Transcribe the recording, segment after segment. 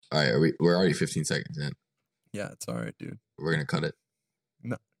All right, we're already 15 seconds in. Yeah, it's all right, dude. We're gonna cut it.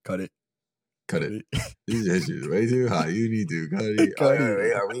 No, cut it. Cut it. These issues way too high. You need to cut it. Cut All right,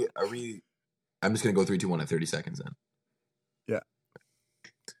 it. are we? I'm just gonna go 3, 2, 1 at 30 seconds then. Yeah.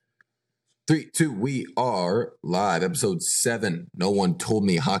 3, 2. We are live. Episode 7. No One Told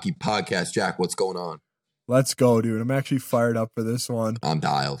Me Hockey Podcast. Jack, what's going on? Let's go, dude. I'm actually fired up for this one. I'm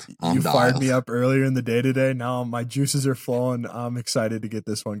dialed. You fired me up earlier in the day today. Now my juices are flowing. I'm excited to get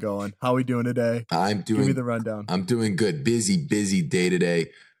this one going. How are we doing today? Give me the rundown. I'm doing good. Busy day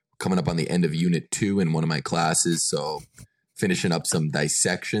today. Coming up on the end of Unit 2 in one of my classes. So finishing up some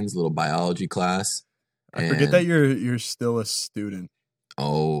dissections, little biology class. I forget that you're still a student.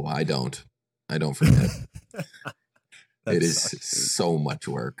 Oh, I don't forget. It is sucks, so much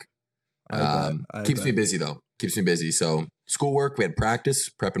work. Keeps me busy though. Keeps me busy. So schoolwork, we had practice,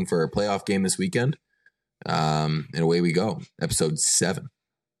 prepping for a playoff game this weekend. And away we go. Episode 7.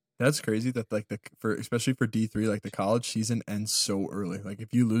 That's crazy that especially for D3, like the college season ends so early. Like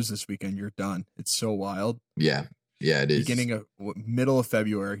if you lose this weekend, you're done. It's so wild. Yeah, it is. Beginning of middle of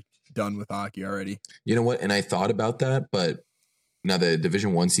February, done with hockey already. You know what? And I thought about that, but now the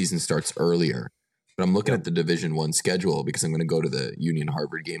Division 1 season starts earlier. But I'm looking at the Division 1 schedule because I'm going to go to the Union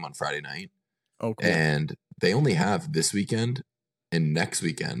Harvard game on Friday night. Oh, cool. And they only have this weekend and next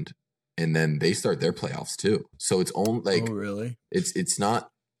weekend, and then they start their playoffs too. So it's only like, oh really? It's not.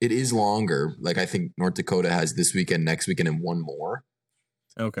 It is longer. Like I think North Dakota has this weekend, next weekend, and one more.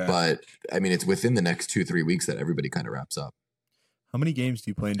 Okay. But I mean, it's within the next 2-3 weeks that everybody kind of wraps up. How many games do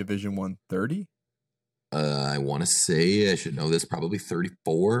you play in Division 1? 30? I want to say, I should know this, probably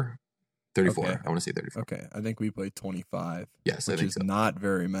 34. 34. Okay. I want to say 34. Okay. I think we played 25. Yes, I which think is so. not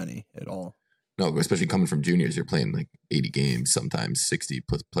very many at all. No, especially coming from juniors, you're playing like 80 games, sometimes 60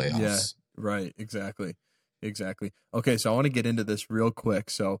 plus playoffs. Yeah, right. Exactly. Okay, so I want to get into this real quick.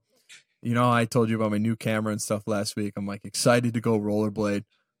 So, I told you about my new camera and stuff last week. I'm like excited to go rollerblade.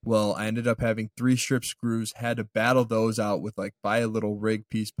 Well, I ended up having 3 strip screws, had to battle those out with buy a little rig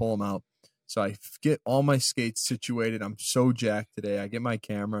piece, pull them out. So I get all my skates situated. I'm so jacked today. I get my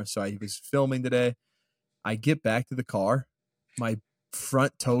camera. So I was filming today. I get back to the car. My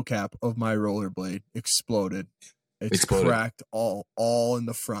front toe cap of my rollerblade exploded. It's cracked all in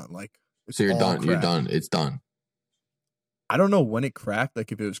the front. So you're done. Cracked. You're done. It's done. I don't know when it cracked,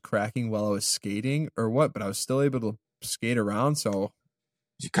 if it was cracking while I was skating or what, but I was still able to skate around. So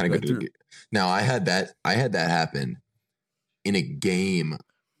you kind of go through. Now I had that happen in a game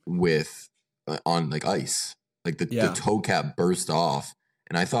with on ice. The toe cap burst off,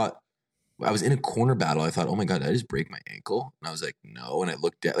 and I thought I was in a corner battle. I thought, oh my god, did I just break my ankle? And I was like, no. And I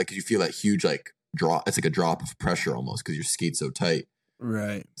looked at you feel that huge drop. It's like a drop of pressure almost because your skate's so tight.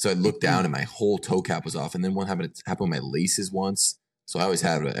 Right. So I looked down and my whole toe cap was off. And then one happened with my laces once. So I always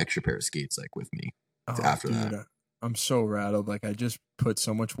had an extra pair of skates with me after that. I'm so rattled. I just put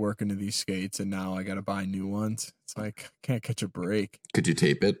so much work into these skates and now I got to buy new ones. It's I can't catch a break. Could you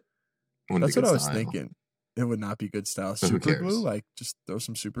tape it? That's what I was thinking. It would not be good style. Super glue? Just throw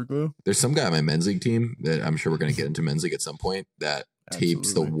some super glue? There's some guy on my men's league team that I'm sure we're going to get into men's league at some point that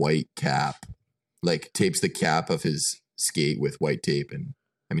tapes the white cap. Tapes the cap of his skate with white tape, and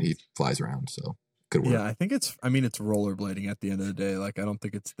I mean he flies around, so could work. Yeah, I think it's rollerblading at the end of the day. I don't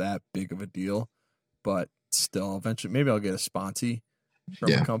think it's that big of a deal, but still, eventually maybe I'll get a sponsee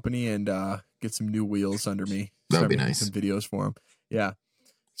from a company and get some new wheels under me. That would be nice. Some videos for them. Yeah.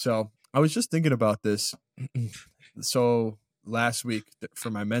 So I was just thinking about this. So last week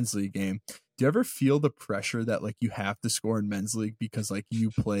for my men's league game, do you ever feel the pressure that you have to score in men's league because you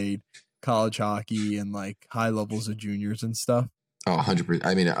played college hockey and high levels of juniors and stuff? Oh, 100%.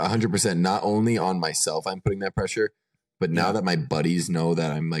 I mean, 100%. Not only on myself, I'm putting that pressure, but now that my buddies know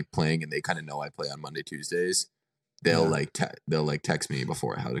that I'm playing and they kind of know I play on Monday, Tuesdays, they'll they'll text me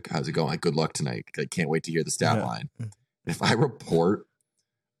before, how's it going? Good luck tonight. I can't wait to hear the stat line. If I report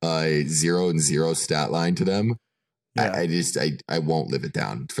a 0-0 stat line to them, I won't live it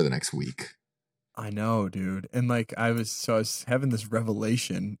down for the next week. I know, dude. And I was having this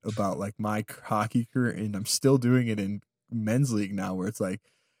revelation about my hockey career, and I'm still doing it in men's league now, where it's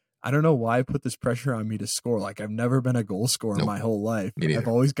I don't know why I put this pressure on me to score. I've never been a goal scorer my whole life. I've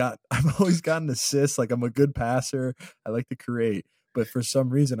always gotten assists. I'm a good passer. I like to create, but for some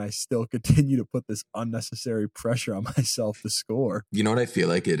reason I still continue to put this unnecessary pressure on myself to score. You know what I feel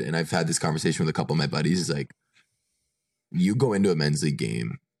like it, and I've had this conversation with a couple of my buddies, is you go into a men's league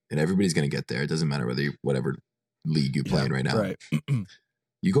game and everybody's going to get there. It doesn't matter whatever league you're playing right now. Right.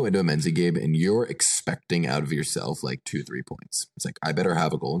 You go into a men's league game and you're expecting out of yourself 2-3 points. It's I better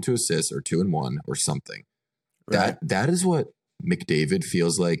have a goal and 2 assists or 2 and 1 or something. Right. That is what McDavid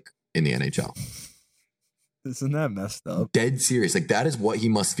feels like in the NHL. Isn't that messed up? Dead serious. Like, that is what he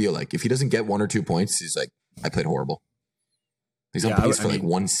must feel like. If he doesn't get 1 or 2 points, he's like, I played horrible. He's on pace for like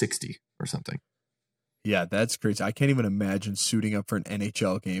 160 or something. Yeah, that's crazy. I can't even imagine suiting up for an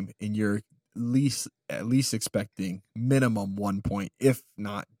NHL game and you're at least expecting minimum 1 point, if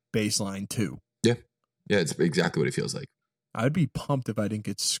not baseline 2. Yeah. Yeah, it's exactly what it feels like. I'd be pumped if I didn't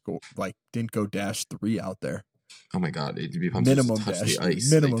get didn't go -3 out there. Oh my God. It'd be pumped minimum to touch dash. the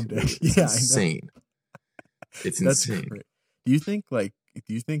ice. Minimum dash. Yeah, insane. It's that's insane. Great. Do you think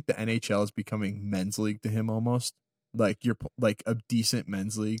the NHL is becoming men's league to him almost? Like you're like a decent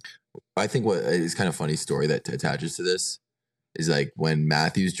men's league? I think what is kind of funny story that attaches to this is like when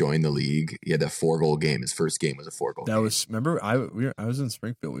Matthews joined the league, he had that 4-goal game. His first game was a 4-goal game. Remember I was in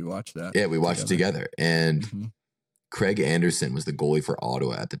Springfield. We watched that. Yeah, we watched it together. And Craig Anderson was the goalie for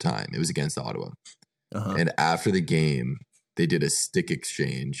Ottawa at the time. It was against Ottawa. And after the game, they did a stick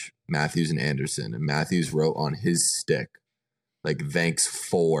exchange, Matthews and Anderson. And Matthews wrote on his stick, like, thanks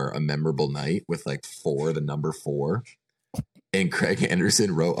for a memorable night with like 4, the number 4. And Craig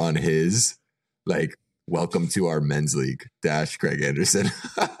Anderson wrote on his, like, welcome to our men's league - Craig Anderson.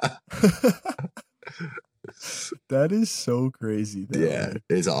 That is so crazy. Yeah,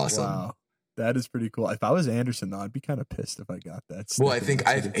 it's awesome. Wow. That is pretty cool. If I was Anderson, though, I'd be kind of pissed if I got that. Well, I think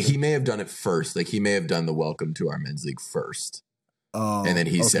he may have done it first. Like, he may have done the welcome to our men's league first. Oh, and then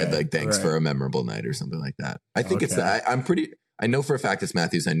he said, like, thanks for a memorable night or something like that. I think it's that. I know for a fact it's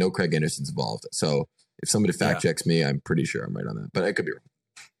Matthews. I know Craig Anderson's involved. So if somebody fact checks me, I'm pretty sure I'm right on that. But I could be wrong.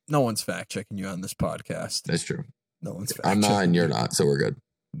 No one's fact checking you on this podcast. That's true. No one's fact checking. I'm not and you're not. So we're good.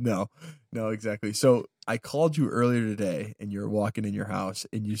 No, exactly. So I called you earlier today and you're walking in your house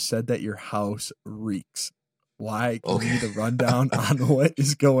and you said that your house reeks. Why? Can you need a rundown on what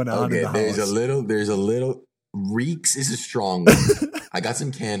is going on in the house? There's a little reeks is a strong word. I got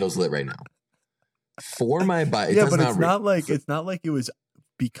some candles lit right now. For my body. But it's not like it was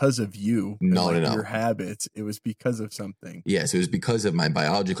because of you. No. Your habits. It was because of something. Yes, it was because of my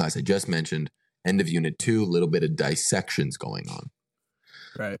biology class I just mentioned. End of unit 2, a little bit of dissections going on.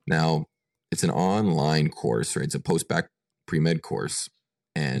 Right. Now, it's an online course, right? It's a post-bac pre-med course,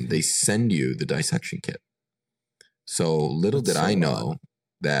 and they send you the dissection kit. So little did I know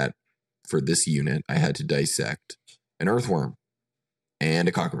that for this unit, I had to dissect an earthworm and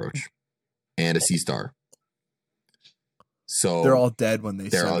a cockroach and a sea star. So they're all dead when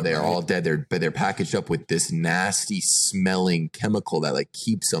they're all dead. They're packaged up with this nasty smelling chemical that like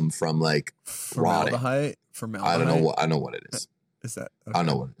keeps them from like rotting. Formaldehyde? I don't know what it is. Is that? Okay. I don't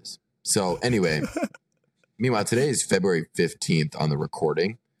know what it is. So anyway, meanwhile, today is February 15th on the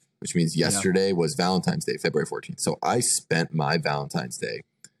recording, which means yesterday was Valentine's Day, February 14th. So I spent my Valentine's Day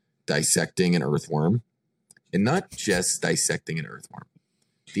dissecting an earthworm, and not just dissecting an earthworm.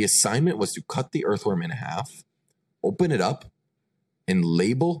 The assignment was to cut the earthworm in half, open it up, and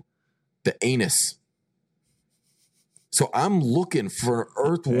label the anus. So I'm looking for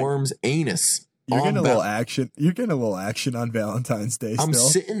earthworm's anus. You're getting a little action. You're getting a little action on Valentine's Day. I'm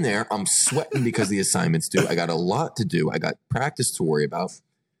sitting there. I'm sweating because the assignment's due. I got a lot to do. I got practice to worry about.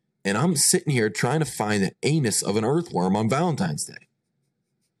 And I'm sitting here trying to find the anus of an earthworm on Valentine's Day.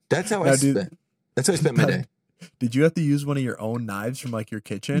 That's how I spent my day. Did you have to use one of your own knives from like your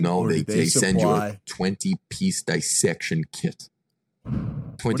kitchen? No, they send you a 20-piece dissection kit.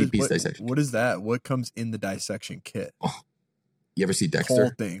 20-piece dissection. What is that? What comes in the dissection kit? Oh, you ever see Dexter?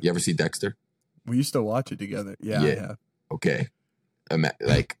 Whole thing. You ever see Dexter? We used to watch it together. Yeah. I have. Okay.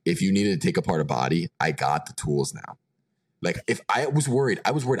 Like if you needed to take apart a body, I got the tools now. Like if I was worried.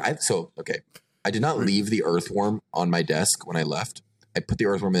 I did not leave the earthworm on my desk when I left. I put the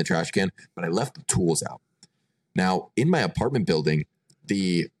earthworm in the trash can, but I left the tools out. Now, in my apartment building,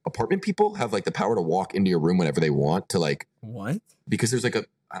 the apartment people have like the power to walk into your room whenever they want to like. What? Because there's like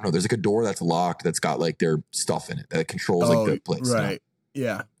there's like a door that's locked that's got like their stuff in it that controls like the place. Right.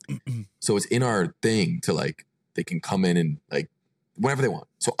 Yeah. So it's in our thing to like, they can come in and like whenever they want.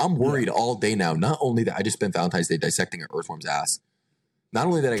 So I'm worried all day now. Not only that I just spent Valentine's Day dissecting an earthworm's ass. Not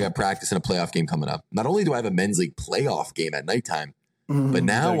only that I got practice in a playoff game coming up. Not only do I have a men's league playoff game at nighttime, but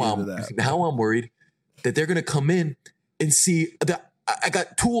now I'm worried that they're going to come in and see that I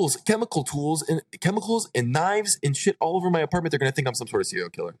got chemicals and knives and shit all over my apartment. They're going to think I'm some sort of serial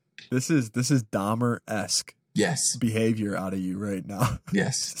killer. This is Dahmer-esque. Yes. Behavior out of you right now.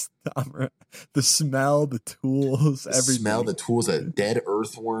 Yes. The smell, the tools, everything. Smell, the tools, a dead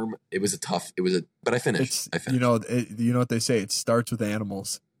earthworm. But I finished. You know what they say? It starts with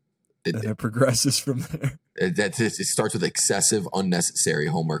animals. And it progresses from there. It starts with excessive, unnecessary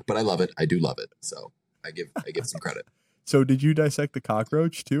homework, but I love it. I do love it. So I give some credit. So did you dissect the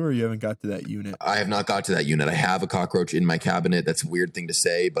cockroach too, or you haven't got to that unit? I have not got to that unit. I have a cockroach in my cabinet. That's a weird thing to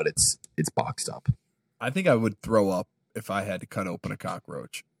say, but it's boxed up. I think I would throw up if I had to cut open a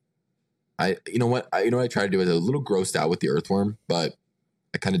cockroach. You know what I tried to do? I was a little grossed out with the earthworm, but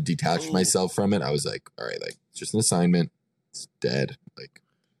I kind of detached myself from it. I was like, all right, like it's just an assignment. It's dead. Like,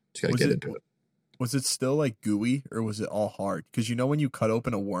 just gotta get into it. Was it still like gooey, or was it all hard? Because when you cut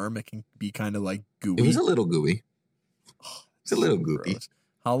open a worm, it can be kind of like gooey. It was a little gooey. It's a little gooey.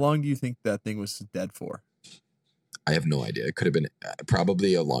 How long do you think that thing was dead for? I have no idea. It could have been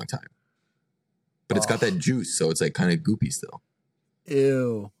probably a long time. But it's got that juice, so it's like kind of goopy still.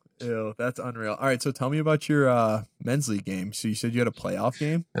 Ew, that's unreal. All right, so tell me about your men's league game. So you said you had a playoff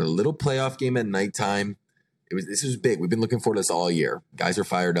game? I had a little playoff game at nighttime. This was big. We've been looking forward to this all year. Guys are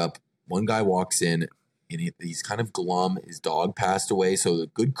fired up. One guy walks in, and he's kind of glum. His dog passed away, so the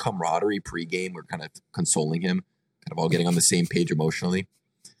good camaraderie pregame. We're kind of consoling him, kind of all getting on the same page emotionally.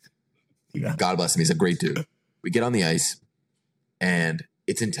 Yeah. God bless him. He's a great dude. We get on the ice, and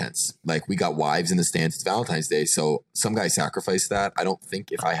it's intense. Like, we got wives in the stands. It's Valentine's Day, so some guys sacrifice that. I don't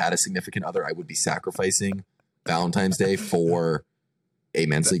think if I had a significant other, I would be sacrificing Valentine's Day for a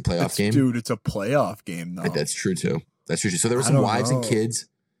men's league playoff game. Dude, it's a playoff game, though. That's true, too. So there were some wives and kids.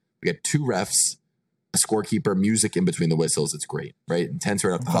 We got 2 refs, a scorekeeper, music in between the whistles. It's great, right? Intense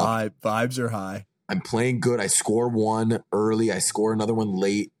right off the top. Vibes are high. I'm playing good. I score one early. I score another one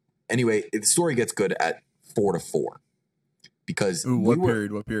late. Anyway, the story gets good at 4-4 because what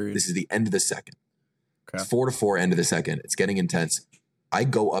period? This is the end of the second. Okay. It's 4-4, end of the second. It's getting intense. I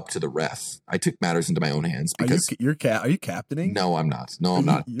go up to the ref. I took matters into my own hands because are you captaining? No, I'm not.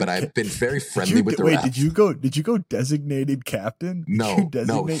 But I've been very friendly with the ref. Did you go designated captain? No.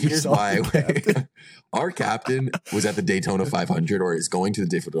 Here's why. Our captain was at the Daytona 500, or is going to the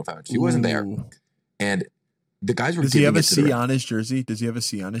Daytona 500. He wasn't there, and the guys were. Does he have a C on his jersey? Does he have a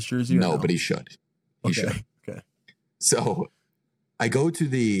C on his jersey? No, but he should. He should. Okay. So I go to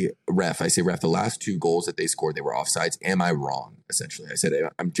the ref. I say, ref, the last 2 goals that they scored, they were offsides. Am I wrong? Essentially, I said,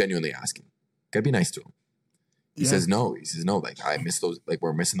 I'm genuinely asking. Gotta be nice to him. He says no. He says no. Like, I miss those. Like,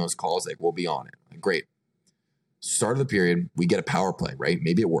 we're missing those calls. Like, we'll be on it. Like, great. Start of the period, we get a power play. Right?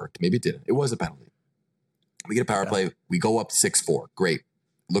 Maybe it worked. Maybe it didn't. It was a penalty. We get a power play. We go up 6-4. Great.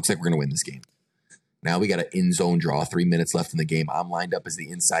 Looks like we're gonna win this game. Now we got an in zone draw. 3 minutes left in the game. I'm lined up as the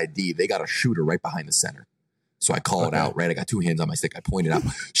inside D. They got a shooter right behind the center. So I call it out, right? I got 2 hands on my stick. I point it out.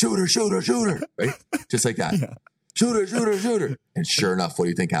 Shooter, right? Just like that. Yeah. Shooter. And sure enough, what do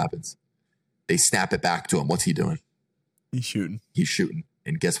you think happens? They snap it back to him. What's he doing? He's shooting.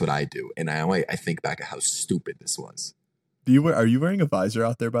 And guess what I do? And I think back at how stupid this was. Are you wearing a visor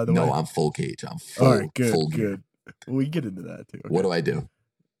out there, by the way? No, I'm full cage. I'm full. All right, good, full good. We get into that too. Okay. What do I do?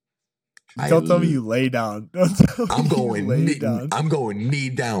 Don't tell me you lay down. I'm going knee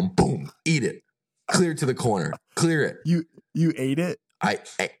down. Boom. Eat it. Clear to the corner. Clear it. You ate it? I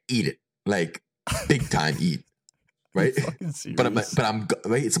eat it. Like, big time eat. Right? But I'm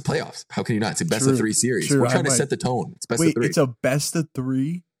right, it's a playoffs. How can you not? It's a best of 3 series. We're trying to set the tone. It's best of 3. It's a best of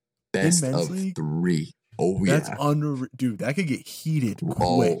 3? Best of 3. Oh, yeah. That's unreal. Dude, that could get heated quick.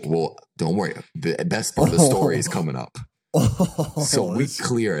 Oh, well, don't worry. The best part of the story is coming up. So we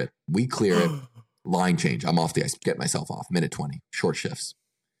clear it. Line change. I'm off the ice. Get myself off. Minute 20. Short shifts.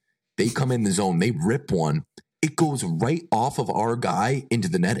 They come in the zone. They rip one. It goes right off of our guy into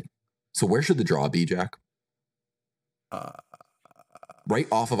the netting. So where should the draw be, Jack? Right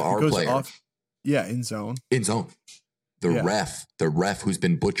off of our player. In zone. In zone. The ref who's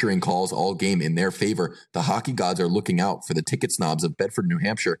been butchering calls all game in their favor. The hockey gods are looking out for the ticket snobs of Bedford, New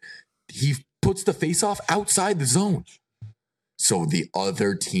Hampshire. He puts the face-off outside the zone. So the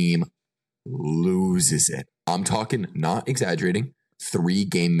other team loses it. I'm talking, not exaggerating, 3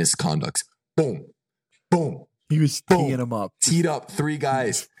 game misconducts. Boom. Boom. He was teeing them up. Teed up 3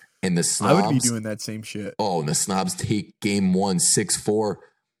 guys. And the snobs. I would be doing that same shit. Oh, and the snobs take game 1, 6-4,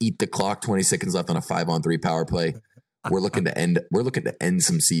 eat the clock, 20 seconds left on a 5-on-3 power play. We're looking to end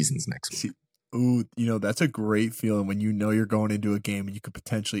some seasons next week. Ooh, that's a great feeling when you know you're going into a game and you could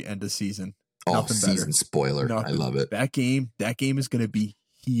potentially end a season. Oh, Nothing season better. Spoiler. I love it. That game is going to be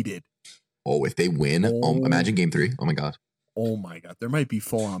heated. Oh, if they win, imagine game 3. Oh my God. Oh my God. There might be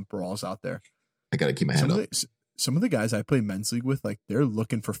full on brawls out there. I got to keep my head up. Some of the guys I play men's league with, like, they're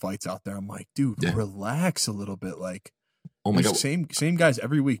looking for fights out there. I'm like, dude, relax a little bit. Like, oh my God. Same guys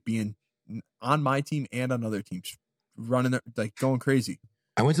every week being on my team and on other teams, running there, like, going crazy.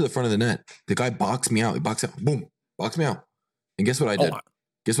 I went to the front of the net. The guy boxed me out. He boxed out. Boom. Boxed me out. And guess what I did?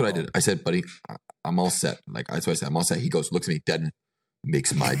 I did? I said, buddy, I'm all set. Like, that's what I said. I'm all set. He goes, looks at me dead.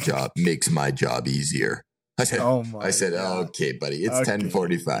 Makes my job easier. Oh my I said, God. okay, buddy, it's Okay.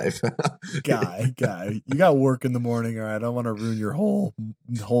 10:45. Guy, you got work in the morning. All right, I don't want to ruin your whole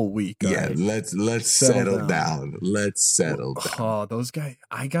week. All Yeah, right? let's settle down. Let's settle down. Oh, those guys!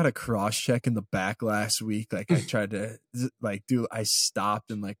 I got a cross check in the back last week. Like I tried to I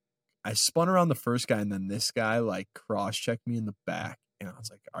stopped and I spun around the first guy, and then this guy like cross checked me in the back, and I was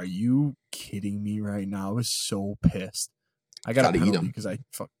like, "Are you kidding me right now?" I was so pissed. I got a penalty because I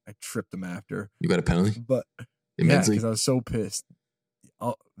tripped him after. You got a penalty? But immensely? because I was so pissed.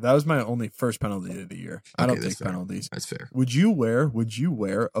 That was my only first penalty of the year. I don't take penalties. That's fair. Would you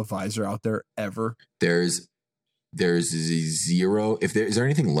wear a visor out there ever? There's a zero. Is there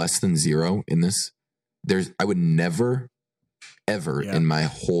anything less than zero in this? I would never, ever in my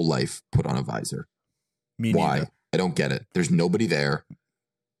whole life put on a visor. Why? Neither. I don't get it. There's nobody there.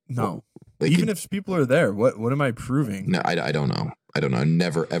 No. Even if people are there, what am I proving? No, I don't know. I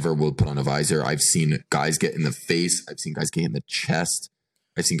never, ever will put on a visor. I've seen guys get in the face. I've seen guys get in the chest.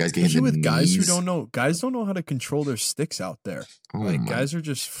 I've seen guys get in the knees. Guys who don't know. Guys don't know how to control their sticks out there. Guys are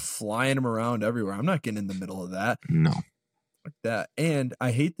just flying them around everywhere. I'm not getting in the middle of that. No. Like that. And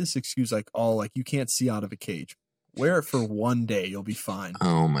I hate this excuse you can't see out of a cage. Wear it for one day. You'll be fine.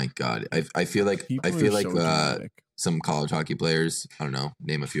 Oh, my God. I feel like some college hockey players, I don't know,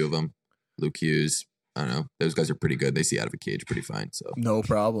 name a few of them. Luke Hughes, I don't know. Those guys are pretty good. They see out of a cage pretty fine. So no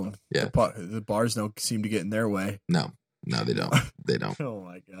problem. Yeah. The bars don't seem to get in their way. No, they don't. They don't. Oh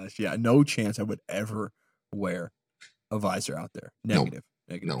my gosh. Yeah. No chance I would ever wear a visor out there. Negative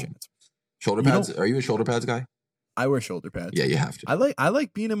chance. Shoulder pads. Are you a shoulder pads guy? I wear shoulder pads. Yeah, you have to. I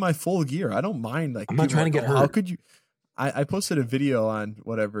like being in my full gear. I don't mind. I'm not trying to get hurt. How could you? I posted a video on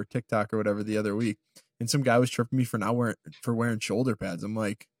whatever TikTok or whatever the other week, and some guy was tripping me for wearing shoulder pads. I'm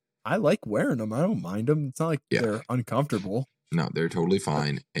like, I like wearing them. I don't mind them. It's not like they're uncomfortable. No, they're totally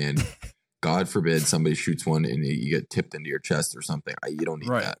fine. And God forbid somebody shoots one and you get tipped into your chest or something. You don't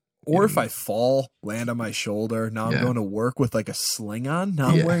need that. Or if I fall, land on my shoulder. Now I'm going to work with like a sling on. Now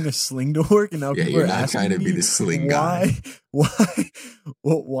I'm wearing a sling to work, and now people you're are not asking trying to be the sling guy.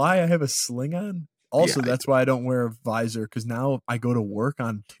 Why I have a sling on? Also, that's why I don't wear a visor, because now I go to work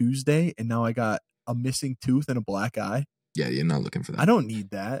on Tuesday, and now I got a missing tooth and a black eye. Yeah, you're not looking for that. I don't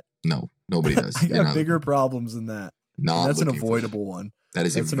need that. No, nobody does. I got bigger problems than that. That's an avoidable one.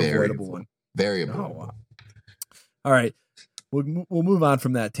 That's an avoidable one. Very avoidable. Oh, wow. All right. We'll move on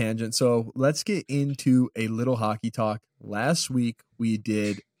from that tangent. So let's get into a little hockey talk. Last week we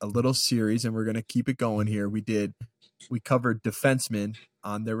did a little series, and we're going to keep it going here. We covered defensemen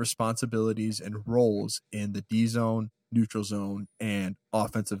on their responsibilities and roles in the D zone, neutral zone, and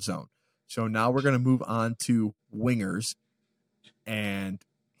offensive zone. So now we're going to move on to wingers, and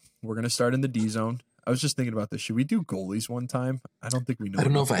we're going to start in the D zone. I was just thinking about this. Should we do goalies one time? I don't think we know. I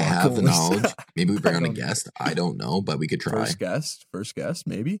don't know if I have the knowledge. Maybe we bring on a guest. I don't know, but we could try. First guest,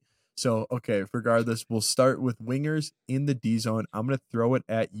 maybe. So, okay, regardless, we'll start with wingers in the D zone. I'm going to throw it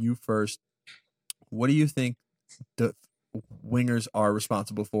at you first. What do you think the wingers are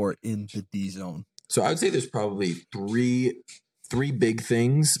responsible for in the D zone? So I would say there's probably three big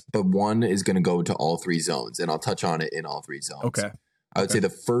things, but one is going to go to all three zones, and I'll touch on it in all three zones. Okay. I would say the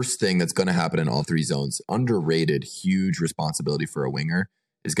first thing that's going to happen in all three zones, underrated, huge responsibility for a winger,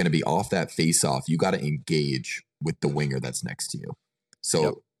 is going to be off that face-off. You got to engage with the winger that's next to you.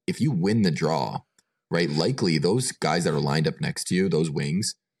 So if you win the draw, right, likely those guys that are lined up next to you, those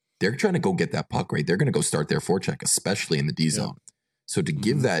wings, they're trying to go get that puck, right? They're going to go start their forecheck, especially in the D zone. So to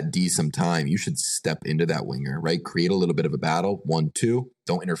give that D some time, you should step into that winger, right? Create a little bit of a battle. 1, 2,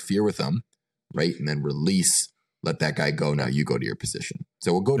 don't interfere with them, right? And then release. Let that guy go. Now you go to your position.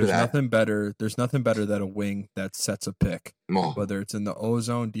 So we'll go to that. There's nothing better than a wing that sets a pick. Oh. Whether it's in the O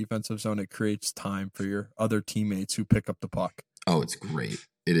zone, defensive zone, it creates time for your other teammates who pick up the puck. Oh, it's great.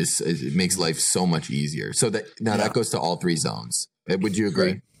 It is. It makes life so much easier. So that goes to all three zones. Would you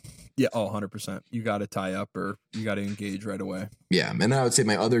agree? Right. Yeah. Oh, 100%. You got to tie up or you got to engage right away. Yeah. And then I would say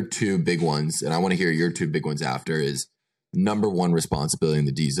my other two big ones, and I want to hear your two big ones after, is number one responsibility in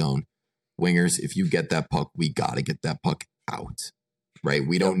the D zone. Wingers, if you get that puck, we got to get that puck out, right?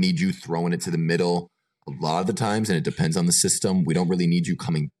 We don't need you throwing it to the middle. A lot of the times, and it depends on the system, we don't really need you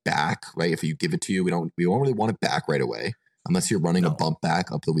coming back, right? If you give it to you, we won't really want it back right away unless you're running a bump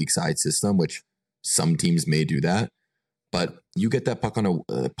back up the weak side system, which some teams may do that. But you get that puck on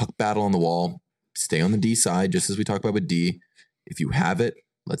a puck battle on the wall, stay on the D side, just as we talked about with D. If you have it,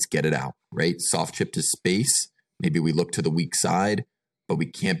 let's get it out, right? Soft chip to space. Maybe we look to the weak side, but we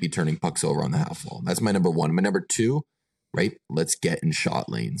can't be turning pucks over on the half wall. That's my number one. My number two, right? Let's get in shot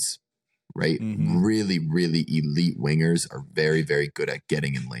lanes, right? Mm-hmm. Really, really elite wingers are very, very good at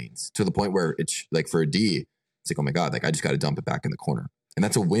getting in lanes to the point where it's like for a D, it's like, oh my God, like I just got to dump it back in the corner. And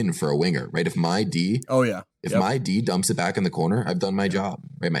that's a win for a winger, right? If my D dumps it back in the corner, I've done my job,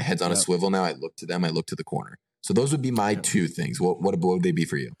 right? My head's on a swivel now. I look to them. I look to the corner. So those would be my two things. What would they be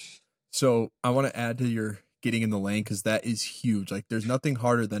for you? So I want to add to your getting in the lane because that is huge. Like there's nothing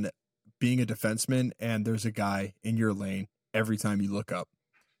harder than being a defenseman and there's a guy in your lane every time you look up.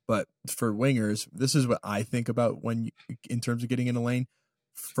 But for wingers, this is what I think about in terms of getting in the lane.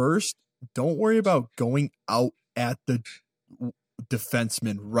 First, don't worry about going out at the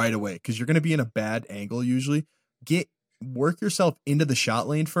defenseman right away because you're going to be in a bad angle usually. Work yourself into the shot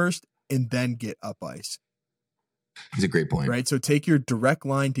lane first and then get up ice. That's a great point. Right? So take your direct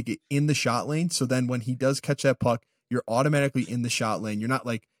line to get in the shot lane. So then when he does catch that puck, you're automatically in the shot lane. You're not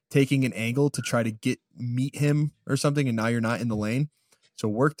like taking an angle to try to meet him or something, and now you're not in the lane. So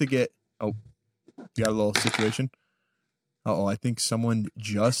work to get. Oh, you got a little situation. I think someone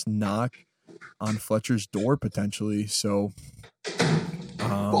just knocked on Fletcher's door potentially. So,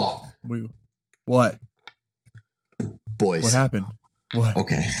 what? Boys, what happened? What?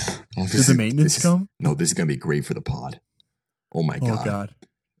 Okay. Did the maintenance come? No, this is gonna be great for the pod. Oh my God.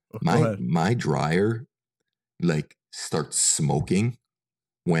 Oh God. My dryer like starts smoking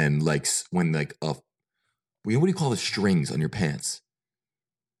when what do you call the strings on your pants?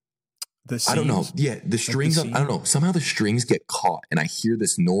 I don't know. Yeah, the strings. I don't know. Somehow the strings get caught, and I hear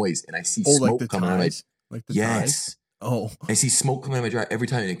this noise, and I see smoke coming out of my. Yes. Ties? Oh. I see smoke coming out of my dryer every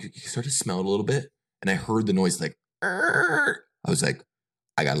time. And you start to smell it a little bit, and I heard the noise like. I was like,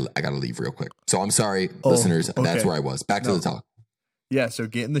 I gotta leave real quick. So I'm sorry, listeners. Okay. That's where I was. Back to the talk. Yeah. So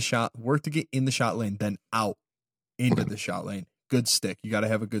get in the shot. Work to get in the shot lane, then out into the shot lane. Good stick. You got to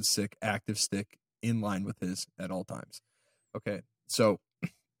have a good stick, active stick, in line with his at all times. Okay. So.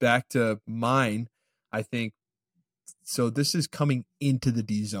 Back to mine, I think. So this is coming into the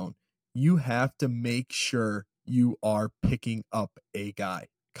D zone. You have to make sure you are picking up a guy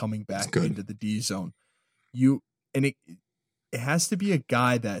coming back into the D zone. It has to be a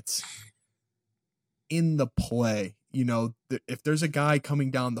guy that's in the play. You know, if there's a guy coming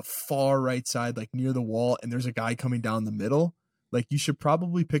down the far right side, like near the wall, and there's a guy coming down the middle, like you should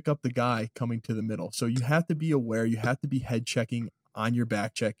probably pick up the guy coming to the middle. So you have to be aware. You have to be head checking on your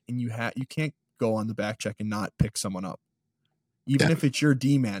back check, and you can't go on the back check and not pick someone up. Even if it's your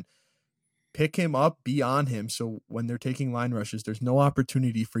D man, pick him up, be on him. So when they're taking line rushes, there's no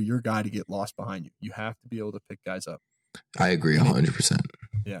opportunity for your guy to get lost behind you. You have to be able to pick guys up. I agree 100%.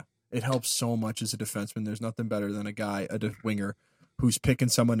 Yeah. It helps so much as a defenseman. There's nothing better than a winger who's picking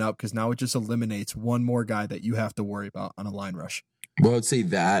someone up because now it just eliminates one more guy that you have to worry about on a line rush. Well, I'd say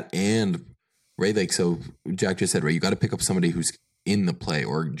that and right, like so Jack just said, right, you got to pick up somebody who's in the play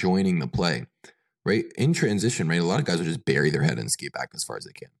or joining the play, right? In transition, right? A lot of guys will just bury their head and skate back as far as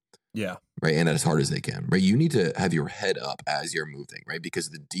they can. Yeah. Right. And as hard as they can, right? You need to have your head up as you're moving, right?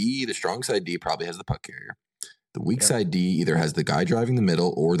 Because the strong side D probably has the puck carrier. The weak side D either has the guy driving the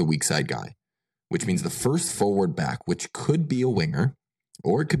middle or the weak side guy, which means the first forward back, which could be a winger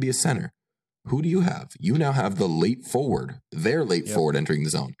or it could be a center. Who do you have? You now have the late forward, their late forward entering the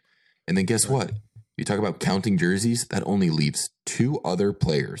zone. And then guess what? You talk about counting jerseys, that only leaves two other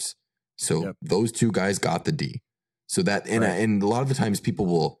players. So those two guys got the D. So that, and a lot of the times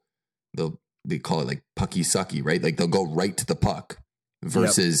people they call it like pucky sucky, right? Like they'll go right to the puck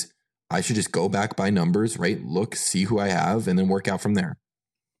versus I should just go back by numbers, right? Look, see who I have and then work out from there.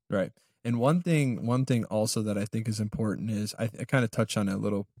 Right. And one thing also that I think is important is I kind of touched on it a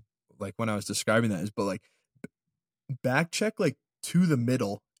little, like when I was describing that but like back check like to the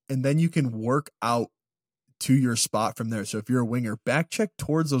middle. And then you can work out to your spot from there. So if you're a winger, back check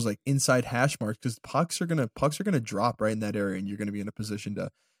towards those like inside hash marks because pucks are gonna drop right in that area, and you're gonna be in a position to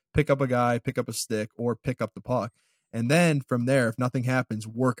pick up a guy, pick up a stick, or pick up the puck. And then from there, if nothing happens,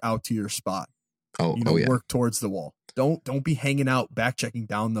 work out to your spot. Work towards the wall. Don't be hanging out back checking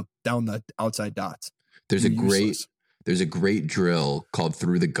down the outside dots. There's a great drill called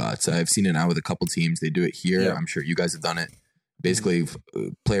through the guts. I've seen it now with a couple teams. They do it here. Yeah. I'm sure you guys have done it. Basically,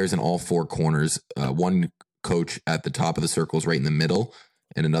 players in all four corners, one coach at the top of the circles right in the middle,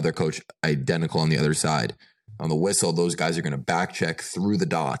 and another coach identical on the other side. On the whistle, those guys are going to back check through the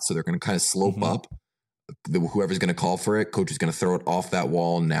dots. So they're going to kind of slope up. Whoever's going to call for it, coach is going to throw it off that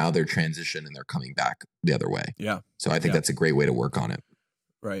wall. Now they're transition and they're coming back the other way. Yeah. So I think that's a great way to work on it.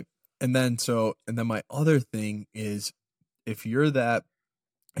 Right. And then my other thing is if you're that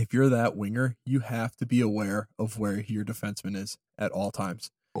winger, you have to be aware of where your defenseman is at all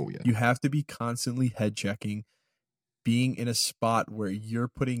times. Oh, yeah. You have to be constantly head checking being in a spot where you're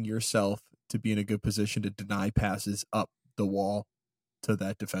putting yourself to be in a good position to deny passes up the wall to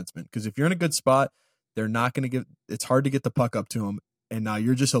that defenseman. Because if you're in a good spot, they're not going to get, it's hard to get the puck up to him. And now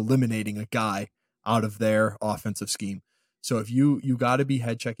you're just eliminating a guy out of their offensive scheme. So if you got to be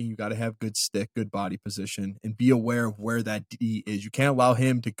head checking, you got to have good stick, good body position, and be aware of where that D is. You can't allow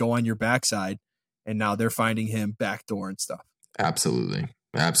him to go on your backside, and now they're finding him backdoor and stuff. Absolutely.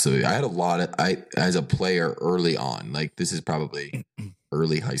 Absolutely. I had a lot of, as a player early on, like this is probably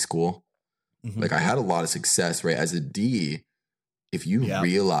early high school. Like I had a lot of success, right? As a D, if you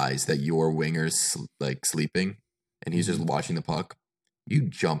realize that your winger's like sleeping and he's just watching the puck, you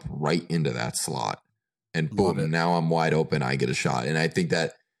jump right into that slot and boom, now I'm wide open. I get a shot. And I think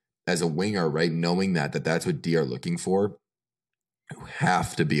that as a winger, right, knowing that that's what D are looking for, you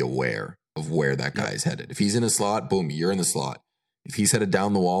have to be aware of where that guy is headed. If he's in a slot, boom, you're in the slot. If he's headed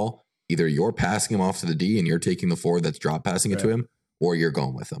down the wall, either you're passing him off to the D and you're taking the forward that's drop passing it to him, or you're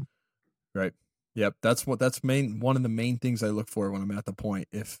going with him. Right. Yep. That's one of the main things I look for when I'm at the point.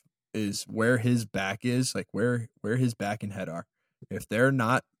 Is where his back is, like where his back and head are. If they're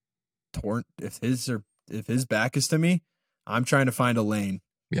not torn, if his back is to me, I'm trying to find a lane.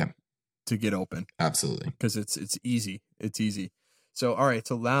 To get open. Absolutely. Because it's easy. It's easy. So all right.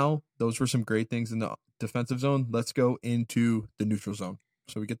 So now those were some great things in the defensive zone. Let's go into the neutral zone.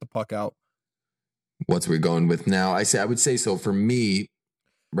 So we get the puck out. What's we're going with now? I would say so for me,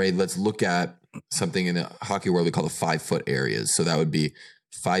 right? Let's look at something in the hockey world we call the 5 foot areas. So that would be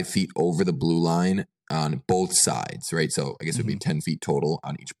 5 feet over the blue line on both sides, right? So I guess it would be 10 feet total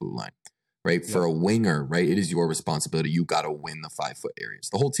on each blue line, right? For a winger, right? It is your responsibility. You got to win the 5 foot areas.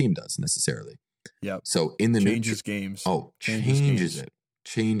 The whole team does necessarily. Yep. So in the changes games. Oh, changes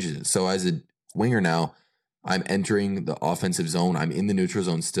it. So as a winger now, I'm entering the offensive zone. I'm in the neutral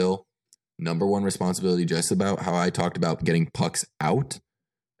zone still. Number one responsibility, just about how I talked about getting pucks out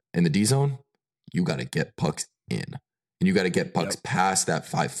in the D zone. You got to get pucks in, and you got to get pucks past that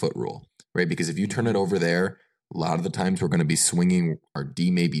 5 foot rule, right? Because if you turn it over there, a lot of the times we're going to be swinging. Our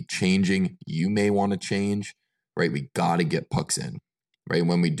D may be changing. You may want to change, right? We got to get pucks in, right?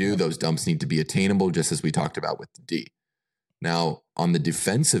 When we do, those dumps need to be attainable, just as we talked about with the D. Now, on the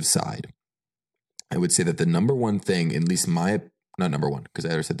defensive side, I would say that the number one thing, at least not number one, because I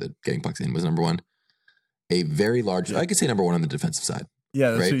already said that getting pucks in was number one. A very large, I could say number one on the defensive side.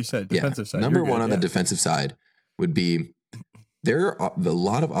 Yeah, that's what you said. Defensive side. Number one on the defensive side would be there are a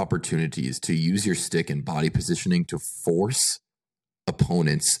lot of opportunities to use your stick and body positioning to force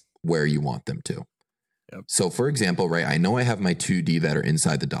opponents where you want them to. Yep. So, for example, right, I know I have my 2D that are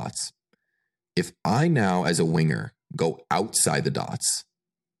inside the dots. If I now, as a winger, go outside the dots,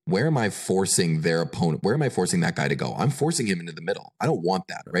 where am I forcing their opponent? Where am I forcing that guy to go? I'm forcing him into the middle. I don't want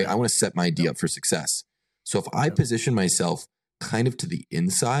that, right? I want to set my D up for success. So if I position myself kind of to the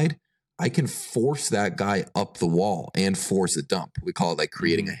inside, I can force that guy up the wall and force a dump. We call it like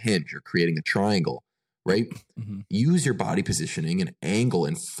creating a hinge or creating a triangle, right? Use your body positioning and angle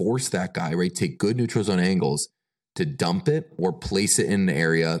and force that guy, right? Take good neutral zone angles to dump it or place it in an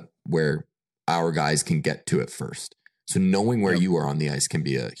area where our guys can get to it first. So knowing where you are on the ice can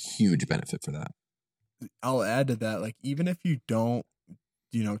be a huge benefit for that. I'll add to that, like even if you don't,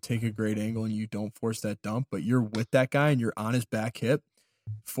 take a great angle and you don't force that dump, but you're with that guy and you're on his back hip,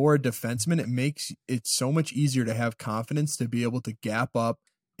 for a defenseman, it makes it so much easier to have confidence to be able to gap up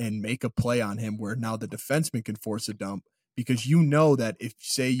and make a play on him where now the defenseman can force a dump, because you know that if,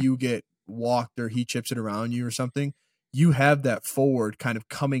 say, you get walked or he chips it around you or something, you have that forward kind of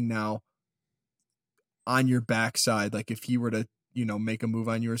coming now on your backside. Like if he were to, make a move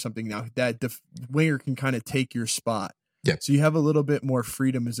on you or something, now that winger can kind of take your spot. Yeah. So you have a little bit more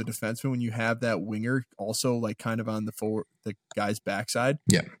freedom as a defenseman when you have that winger also like kind of on the guy's backside.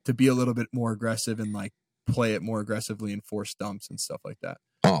 Yeah. To be a little bit more aggressive and like play it more aggressively and force dumps and stuff like that.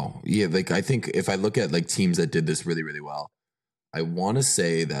 Oh, yeah. Like I think if I look at like teams that did this really, really well, I want to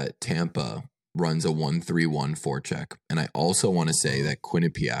say that Tampa runs a 1-3-1 forecheck. And I also want to say that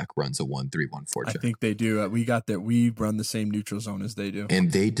Quinnipiac runs a 1-3-1 forecheck. I think they do. We run the same neutral zone as they do.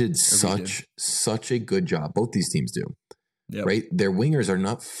 And they did such a good job. Both these teams do. Yep. Right? Their wingers are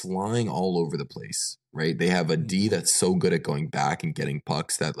not flying all over the place, right? They have a D that's so good at going back and getting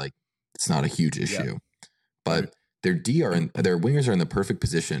pucks that like it's not a huge issue. Yep. But their wingers are in the perfect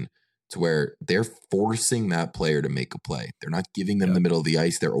position to where they're forcing that player to make a play. They're not giving them the middle of the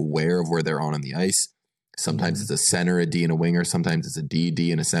ice. They're aware of where they're on the ice. Sometimes it's a center, a D, and a winger. Sometimes it's a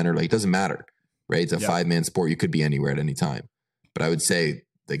D, and a center. Like it doesn't matter, right? It's a 5-man sport. You could be anywhere at any time. But I would say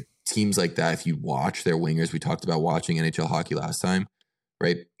like teams like that, if you watch their wingers, we talked about watching NHL hockey last time,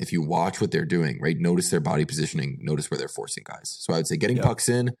 right? If you watch what they're doing, right, notice their body positioning, notice where they're forcing guys. So I would say getting pucks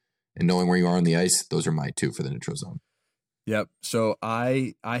in and knowing where you are on the ice, those are my two for the neutral zone. Yep. So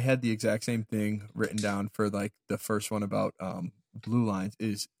I had the exact same thing written down for like the first one about blue lines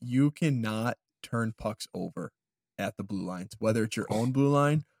is you cannot turn pucks over at the blue lines, whether it's your own blue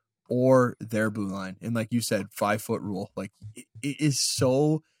line or their blue line. And like you said, 5-foot rule, like it is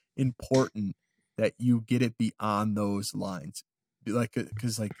so important that you get it beyond those lines. Like,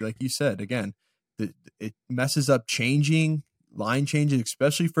 cause like you said, again, it messes up line changes,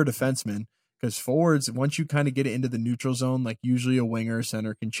 especially for defensemen. Because forwards, once you kind of get it into the neutral zone, like usually a winger or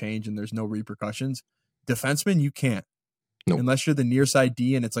center can change and there's no repercussions. Defenseman, you can't. Nope. Unless you're the near side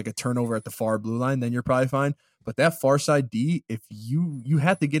D and it's like a turnover at the far blue line, then you're probably fine. But that far side D, if you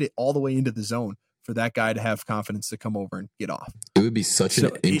have to get it all the way into the zone for that guy to have confidence to come over and get off. It would be such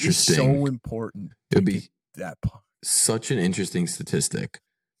an interesting. It is so important. It would be that such an interesting statistic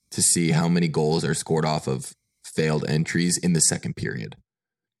to see how many goals are scored off of failed entries in the second period.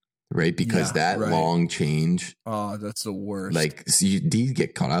 Right, because long change. Oh, that's the worst. Like, D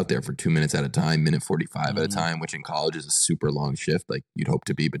get caught out there for 2 minutes at a time, minute 45 at a time, which in college is a super long shift. Like, you'd hope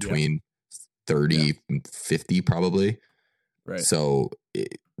to be between 30 and 50 probably. Right. So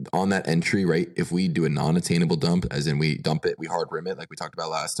on that entry, right, if we do a non-attainable dump, as in we dump it, we hard rim it like we talked about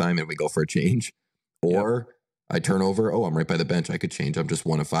last time, and we go for a change, or I turn over, I'm right by the bench, I could change. I'm just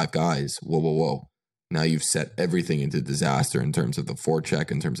one of 5 guys. Whoa. Now you've set everything into disaster in terms of the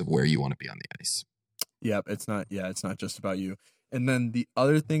forecheck, in terms of where you want to be on the ice. Yep, it's not just about you. And then the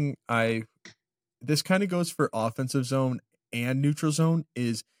other thing this kind of goes for offensive zone and neutral zone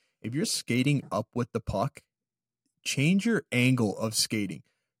is if you're skating up with the puck, change your angle of skating.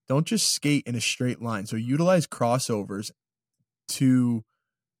 Don't just skate in a straight line. So utilize crossovers to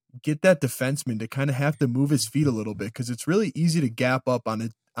get that defenseman to kind of have to move his feet a little bit, because it's really easy to gap up on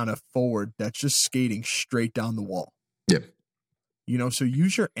a forward that's just skating straight down the wall. Yep. So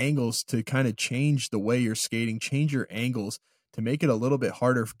use your angles to kind of change the way you're skating, change your angles to make it a little bit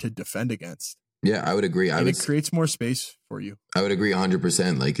harder to defend against. Yeah, I would agree. It creates more space for you. I would agree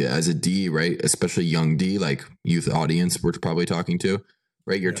 100%. Like as a D, right, especially young D, like youth audience we're probably talking to,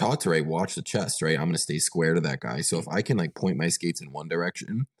 right? You're taught to, right, watch the chest, right? I'm going to stay square to that guy. So if I can like point my skates in one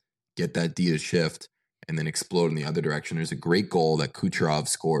direction, get that D to shift, and then explode in the other direction. There's a great goal that Kucherov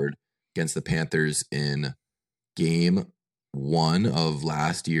scored against the Panthers in game 1 of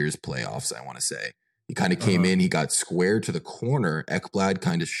last year's playoffs, I want to say. He kind of came in, he got squared to the corner, Ekblad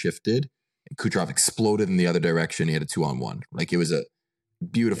kind of shifted, and Kucherov exploded in the other direction. He had a 2-on-1. Like, it was a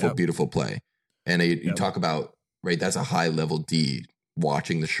beautiful, beautiful play. And you talk about, right, that's a high-level D,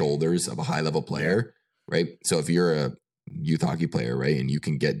 watching the shoulders of a high-level player, right? So if you're a youth hockey player, right, and you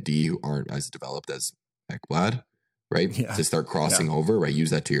can get D who aren't as developed as Ekblad, right, to start crossing over, right, use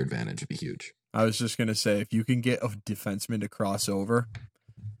that to your advantage. It'd be huge. I was just gonna say, if you can get a defenseman to cross over,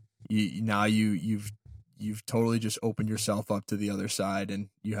 you've totally just opened yourself up to the other side, and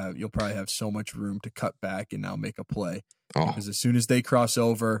you'll probably have so much room to cut back and now make a play. Because as soon as they cross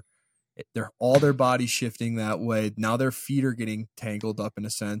over, all their body shifting that way. Now their feet are getting tangled up in a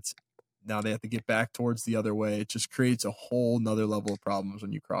sense. Now they have to get back towards the other way. It just creates a whole nother level of problems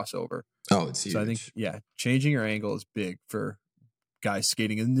when you cross over. Oh, it's huge. So I think, changing your angle is big for guys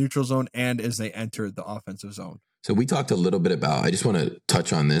skating in the neutral zone and as they enter the offensive zone. So we talked a little bit about, I just want to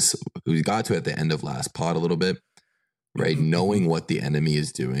touch on this. We got to it at the end of last pod a little bit, right? Knowing what the enemy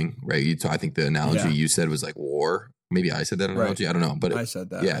is doing, right? I think the analogy you said was like war. Maybe I said that analogy. I don't know. But I said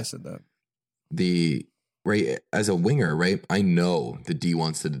that. I said that. Right, as a winger, right, I know the D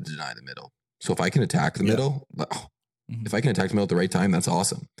wants to deny the middle. So if I can attack the middle, if I can attack the middle at the right time, that's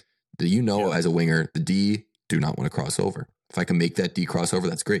awesome. Do you know as a winger, the D do not want to cross over. If I can make that D cross over,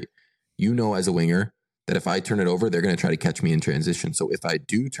 that's great. You know as a winger that if I turn it over, they're going to try to catch me in transition. So if I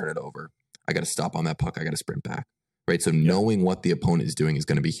do turn it over, I got to stop on that puck. I got to sprint back, right? So knowing what the opponent is doing is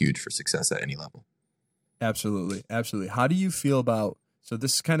going to be huge for success at any level. Absolutely. Absolutely. How do you feel about, so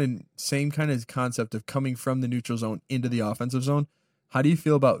this is kind of same kind of concept of coming from the neutral zone into the offensive zone. How do you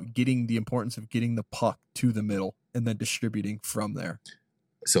feel about the importance of getting the puck to the middle and then distributing from there?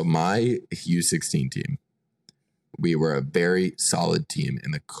 So my U16 team, we were a very solid team,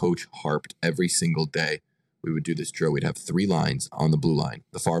 and the coach harped every single day. We would do this drill. We'd have 3 lines on the blue line,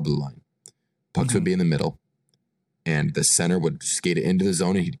 the far blue line. Pucks would be in the middle, and the center would skate it into the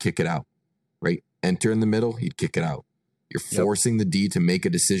zone, and he'd kick it out, right? Enter in the middle, he'd kick it out. You're forcing the D to make a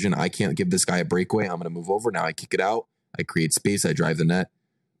decision. I can't give this guy a breakaway. I'm going to move over. Now I kick it out. I create space. I drive the net.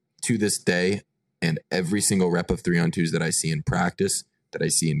 To this day, and every single rep of 3-on-2s that I see in practice, that I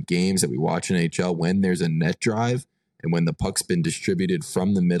see in games that we watch in NHL, when there's a net drive And when the puck's been distributed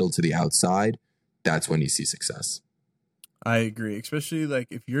from the middle to the outside, that's when you see success. I agree, especially like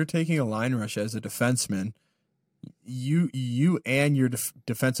if you're taking a line rush as a defenseman, you and your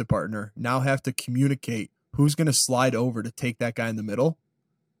defensive partner now have to communicate who's going to slide over to take that guy in the middle.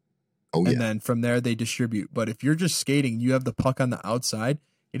 Oh, and then from there they distribute. But if you're just skating, you have the puck on the outside,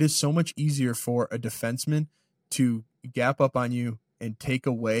 it is so much easier for a defenseman to gap up on you and take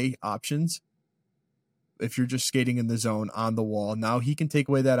away options. If you're just skating in the zone on the wall, now he can take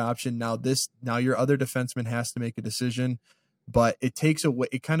away that option. Now your other defenseman has to make a decision, but it takes away,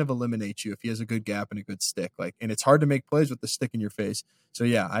 it kind of eliminates you if he has a good gap and a good stick. And it's hard to make plays with the stick in your face. So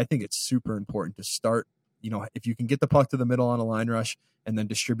yeah, I think it's super important to start, if you can get the puck to the middle on a line rush and then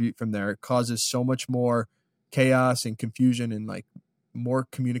distribute from there, it causes so much more chaos and confusion and like more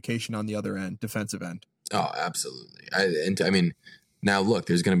communication on the other end, defensive end. Oh, absolutely. I mean, now look,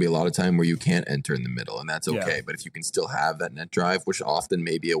 there's going to be a lot of time where you can't enter in the middle, and that's okay. Yeah. But if you can still have that net drive, which often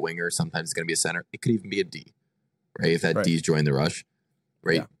may be a winger, sometimes it's going to be a center, it could even be a D, right? If that D's joined the rush,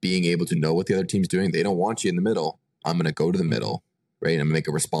 right? Yeah. Being able to know what the other team's doing, they don't want you in the middle. I'm going to go to the middle, right? And I'm going to make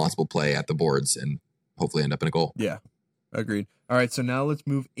a responsible play at the boards and hopefully end up in a goal. Yeah, agreed. All right, so now let's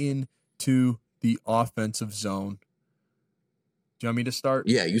move into the offensive zone. Do you want me to start?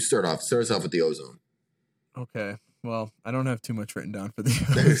 Yeah, you start us off with the O-zone. Okay. Well, I don't have too much written down for the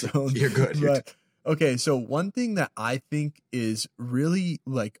O-zone. You're good. Okay, so one thing that I think is really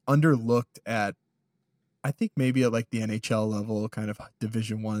like underlooked at, I think maybe at like the NHL level, kind of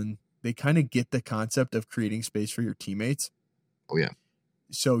Division I, they kind of get the concept of creating space for your teammates. Oh yeah.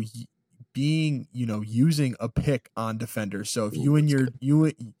 So being, using a pick on defenders. So if you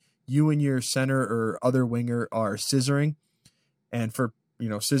and your center or other winger are scissoring, and for,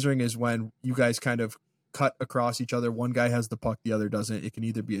 scissoring is when you guys kind of cut across each other. One guy has the puck, the other doesn't. It can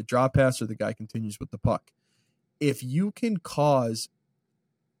either be a draw pass or the guy continues with the puck. If you can cause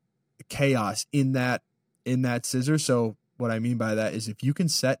chaos in that scissor, so what I mean by that is if you can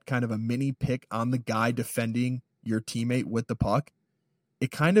set kind of a mini pick on the guy defending your teammate with the puck,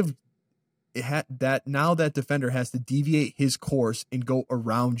 now that defender has to deviate his course and go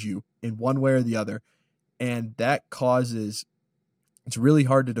around you in one way or the other, and that causes, it's really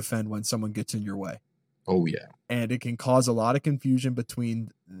hard to defend when someone gets in your way. Oh, yeah. And it can cause a lot of confusion between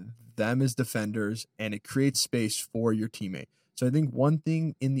them as defenders, and it creates space for your teammate. So I think one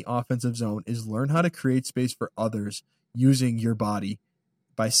thing in the offensive zone is learn how to create space for others using your body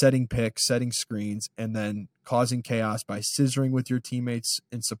by setting picks, setting screens, and then causing chaos by scissoring with your teammates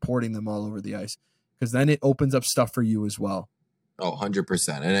and supporting them all over the ice. Because then it opens up stuff for you as well. Oh,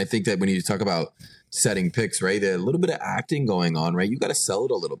 100%. And I think that when you talk about setting picks, right, there's a little bit of acting going on, right? You got to sell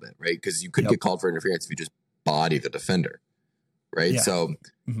it a little bit, right? Because you could get called for interference if you just body the defender, right? Yeah. So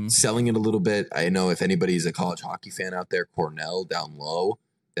selling it a little bit. I know if anybody's a college hockey fan out there, Cornell down low,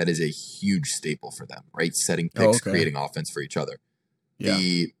 that is a huge staple for them, right? Setting picks, creating offense for each other.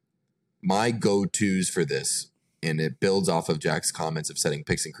 Yeah. My go-tos for this, and it builds off of Jack's comments of setting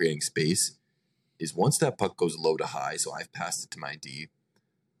picks and creating space, is once that puck goes low to high, so I've passed it to my D,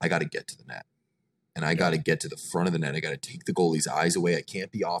 I got to get to the net. And I got to get to the front of the net. I got to take the goalie's eyes away. I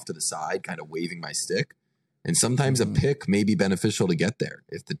can't be off to the side, kind of waving my stick. And sometimes a pick may be beneficial to get there.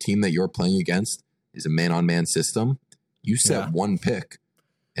 If the team that you're playing against is a man-on-man system, you set one pick,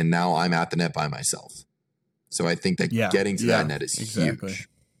 and now I'm at the net by myself. So I think that getting to that net is huge.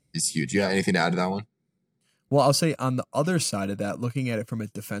 It's huge. You got anything to add to that one? Well, I'll say on the other side of that, looking at it from a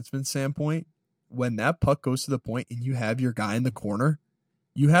defenseman standpoint, when that puck goes to the point and you have your guy in the corner,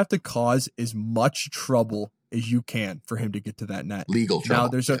 you have to cause as much trouble as you can for him to get to that net. Legal trouble.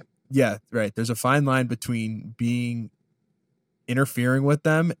 Now, there's a fine line between interfering with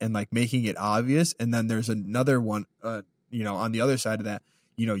them and like making it obvious. And then there's another one, on the other side of that,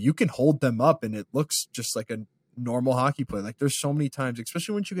 you can hold them up and it looks just like a normal hockey play. Like there's so many times,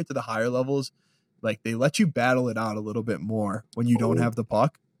 especially once you get to the higher levels, like they let you battle it out a little bit more when you don't have the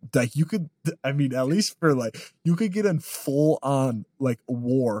puck. Like you could, at least for like, you could get in full on like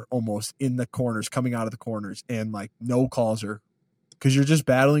war almost in the corners, coming out of the corners, and like no calls are, because you're just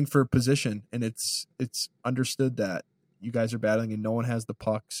battling for position, and it's understood that you guys are battling and no one has the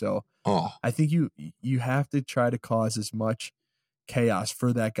puck. So I think you have to try to cause as much chaos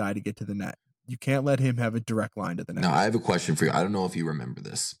for that guy to get to the net. You can't let him have a direct line to the net. Now I have a question for you. I don't know if you remember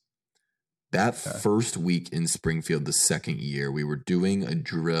this. That first week in Springfield, the second year, we were doing a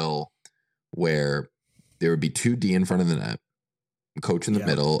drill where there would be 2D in front of the net, coach in the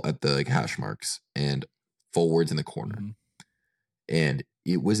middle at the hash marks, and forwards in the corner. Mm-hmm. And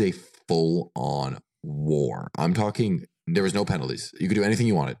it was a full-on war. I'm talking There was no penalties. You could do anything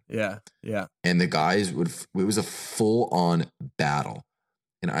you wanted. Yeah. Yeah. And the guys it was a full on battle.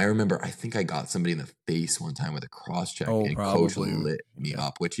 And I remember, I think I got somebody in the face one time with a cross check, and coach lit me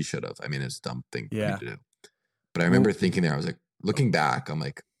up, which he should have. I mean, it's a dumb thing for me to do. But I remember thinking there, I was like, looking back, I'm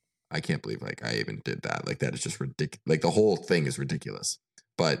like, I can't believe like I even did that. Like that is just ridiculous. Like the whole thing is ridiculous.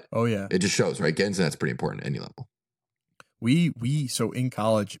 But it just shows, right? Getting to that's pretty important at any level. So in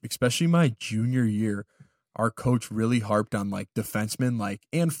college, especially my junior year, our coach really harped on like defensemen, like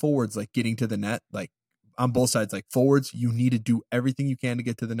and forwards, like getting to the net, like on both sides. Like forwards, you need to do everything you can to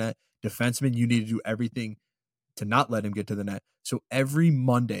get to the net. Defensemen, you need to do everything to not let him get to the net. So every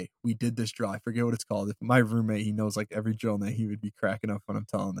Monday we did this drill. I forget what it's called. If my roommate, he knows like every drill, and he would be cracking up when I'm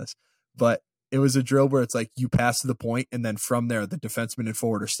telling this. But it was a drill where it's like you pass to the point, and then from there, the defenseman and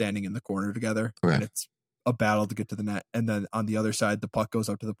forward are standing in the corner together, and it's a battle to get to the net. And then on the other side, the puck goes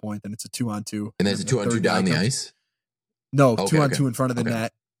up to the point, then it's a 2-on-2. And then it's a 2-on-2 down the ice? No, 2-on-2 in front of the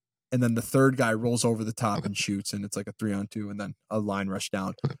net. And then the third guy rolls over the top and shoots, and it's like a 3-on-2, and then a line rush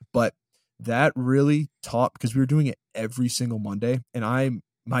down. But that really taught, because we were doing it every single Monday, and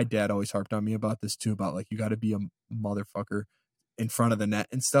my dad always harped on me about this too, about like, you got to be a motherfucker in front of the net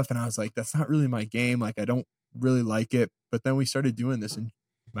and stuff. And I was like, that's not really my game. Like, I don't really like it. But then we started doing this in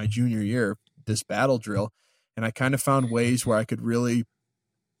my junior year, this battle drill, and I kind of found ways where I could really,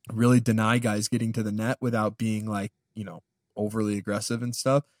 really deny guys getting to the net without being like, overly aggressive and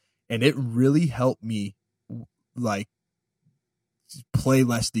stuff. And it really helped me like play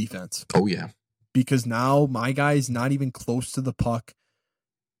less defense. Oh yeah. Because now my guy's not even close to the puck,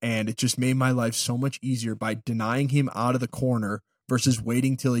 and it just made my life so much easier by denying him out of the corner versus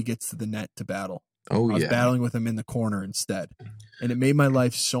waiting till he gets to the net to battle. I was battling with him in the corner instead. And it made my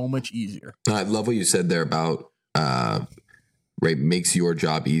life so much easier. I love what you said there about right, makes your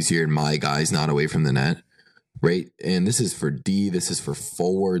job easier and my guy's not away from the net. Right. And this is for D, this is for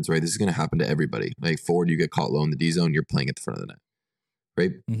forwards, right? This is going to happen to everybody. Like forward, you get caught low in the D zone, you're playing at the front of the net.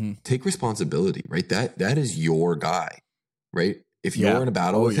 Right. Mm-hmm. Take responsibility, right? That is your guy, right? If you're in a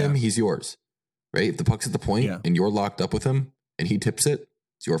battle with him, he's yours. Right. If the puck's at the point and you're locked up with him and he tips it,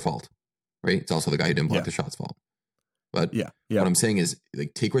 it's your fault. Right. It's also the guy who didn't block the shot's fault. But what I'm saying is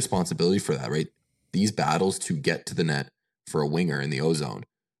like take responsibility for that, right? These battles to get to the net for a winger in the O zone,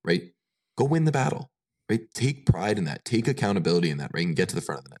 right? Go win the battle. Right? Take pride in that. Take accountability in that, right? And get to the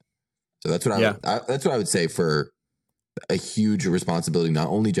front of the net. So that's what that's what I would say for a huge responsibility. Not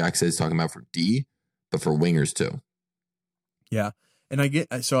only Jack says talking about for D, but for wingers too. Yeah, and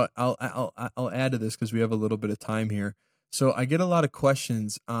I'll add to this because we have a little bit of time here. So I get a lot of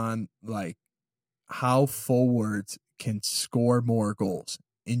questions on like how forwards can score more goals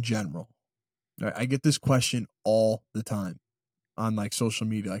in general. Right? I get this question all the time on like social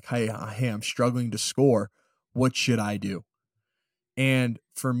media, like, hey, I'm struggling to score. What should I do? And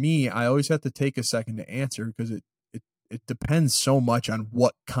for me, I always have to take a second to answer because it depends so much on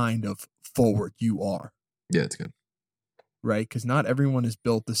what kind of forward you are. Yeah, it's good. Right? Because not everyone is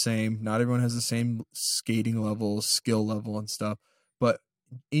built the same. Not everyone has the same skating level, skill level and stuff. But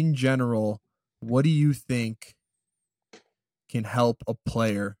in general, what do you think can help a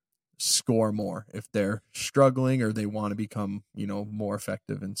player score more if they're struggling or they want to become, more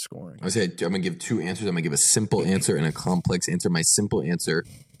effective in scoring? I say I'm going to give two answers. I'm going to give a simple answer and a complex answer. My simple answer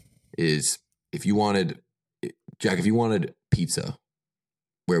is if you wanted pizza,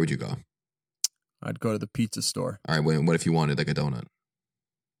 where would you go? I'd go to the pizza store. All right. What if you wanted like a donut?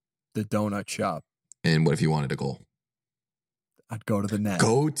 The donut shop. And what if you wanted a goal? I'd go to the net.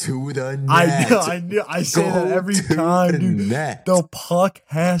 Go to the net. I say that every time, dude. Net. The puck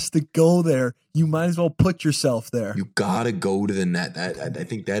has to go there. You might as well put yourself there. You gotta go to the net. I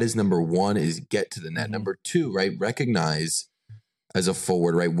think that is number one, is get to the net. Mm-hmm. Number two, right? Recognize as a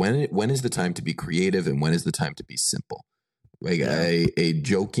forward, right? When is the time to be creative and when is the time to be simple? Like a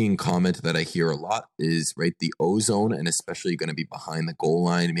joking comment that I hear a lot is, right, the O zone, and especially going to be behind the goal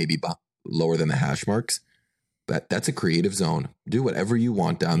line, maybe lower than the hash marks. That's a creative zone. Do whatever you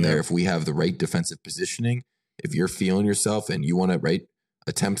want down there. If we have the right defensive positioning, if you're feeling yourself and you want to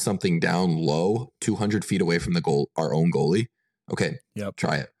attempt something down low, 200 feet away from the goal, our own goalie, okay,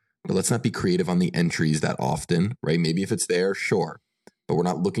 try it. But let's not be creative on the entries that often, right? Maybe if it's there, sure. But we're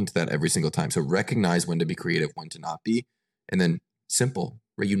not looking to that every single time. So recognize when to be creative, when to not be. And then simple,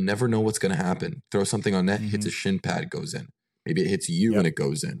 right? You never know what's going to happen. Throw something on net, hits a shin pad, goes in. Maybe it hits you and it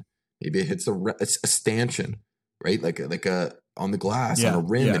goes in. Maybe it hits a stanchion. Right? Like a on the glass, on a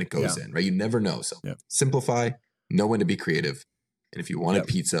rim, and it goes in, right? You never know. So simplify, know when to be creative. And if you wanted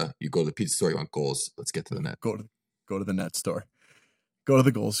pizza, you go to the pizza store, you want goals, let's get to the net. Go to the net store. Go to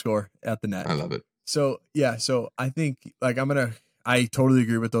the goal score at the net. I love it. So I think like I totally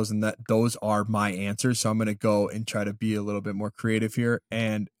agree with those, and that those are my answers. So I'm gonna go and try to be a little bit more creative here.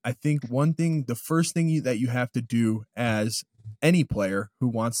 And I think the first thing that you have to do as any player who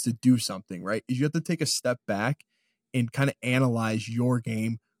wants to do something, right, is you have to take a step back and kind of analyze your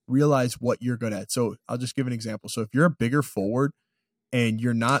game, realize what you're good at. So I'll just give an example. So if you're a bigger forward and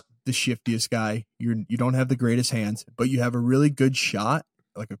you're not the shiftiest guy, you don't have the greatest hands, but you have a really good shot,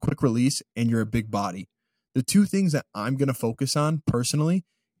 like a quick release, and you're a big body. The two things that I'm going to focus on personally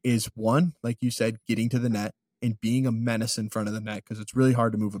is one, like you said, getting to the net and being a menace in front of the net, because it's really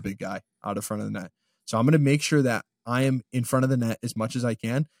hard to move a big guy out of front of the net. So I'm going to make sure that I am in front of the net as much as I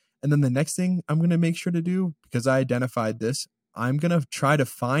can. And then the next thing I'm going to make sure to do, because I identified this, I'm going to try to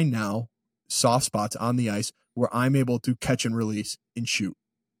find now soft spots on the ice where I'm able to catch and release and shoot.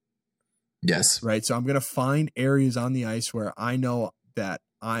 Yes. Right. So I'm going to find areas on the ice where I know that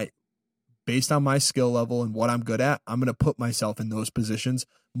based on my skill level and what I'm good at, I'm going to put myself in those positions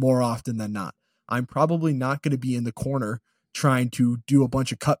more often than not. I'm probably not going to be in the corner trying to do a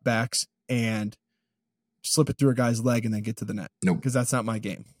bunch of cutbacks and slip it through a guy's leg and then get to the net. No, because that's not my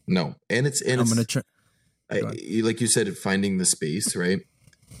game. No. And I'm going to like you said, finding the space, right?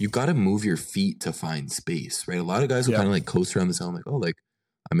 You got to move your feet to find space, right? A lot of guys will kind of like coast around the zone, like, oh, like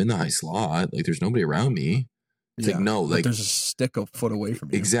I'm in the high slot, like there's nobody around me. It's like, no, like there's a stick a foot away from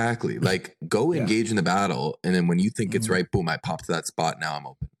you. Exactly. Like go engage in the battle. And then when you think it's right, boom, I pop to that spot. Now I'm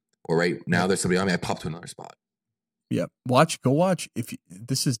open. Or right now there's somebody on me. I pop to another spot. Yeah. Go watch.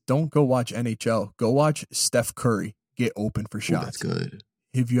 Don't go watch NHL. Go watch Steph Curry get open for shots. That's good.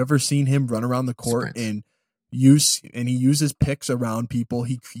 Have you ever seen him run around the court and he uses picks around people?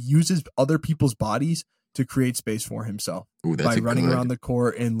 He uses other people's bodies to create space for himself by running around the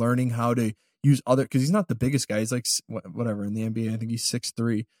court and learning how to use because he's not the biggest guy. He's like whatever in the NBA. I think he's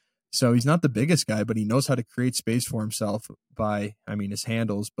 6'3". So he's not the biggest guy, but he knows how to create space for himself by, his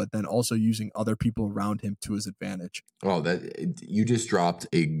handles, but then also using other people around him to his advantage. Oh, you just dropped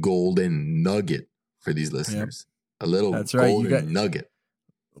a golden nugget for these listeners. Yep. A little golden nugget.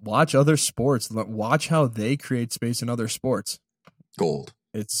 Watch other sports. Watch how they create space in other sports. Gold.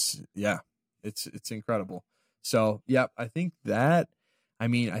 It's incredible. So, yeah, I think that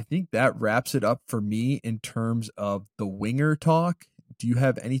wraps it up for me in terms of the winger talk. Do you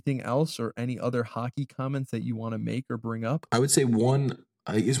have anything else or any other hockey comments that you want to make or bring up? I would say one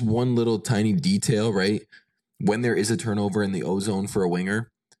little tiny detail, right? When there is a turnover in the O-zone for a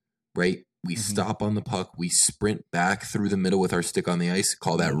winger, right? We stop on the puck. We sprint back through the middle with our stick on the ice.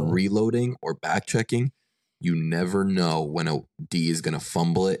 Call that reloading or back checking. You never know when a D is going to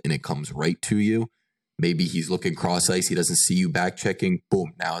fumble it and it comes right to you. Maybe he's looking cross ice. He doesn't see you back checking.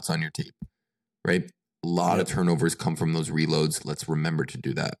 Boom. Now it's on your tape, right? A lot of turnovers come from those reloads. Let's remember to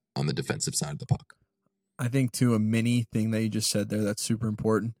do that on the defensive side of the puck. I think, too, a mini thing that you just said there that's super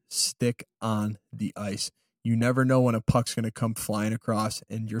important, stick on the ice. You never know when a puck's going to come flying across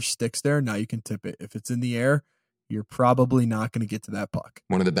and your stick's there. Now you can tip it. If it's in the air, you're probably not going to get to that puck.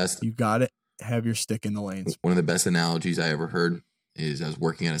 One of the best. You got it. Have your stick in the lanes. One of the best analogies I ever heard is I was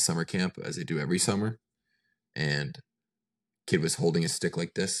working at a summer camp, as I do every summer, and kid was holding a stick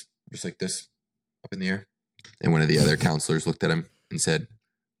like this, just like this, up in the air. And one of the other counselors looked at him and said,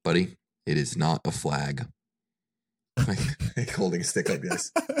 "Buddy, it is not a flag." Like holding a stick like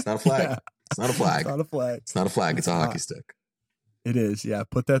this. It's not a flag. Yeah. It's not a flag. It's not a flag. It's not a flag. It's a hockey stick. It is. Yeah.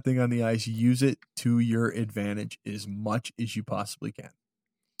 Put that thing on the ice. Use it to your advantage as much as you possibly can.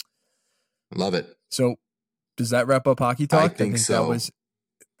 Love it. So does that wrap up hockey talk? I think so.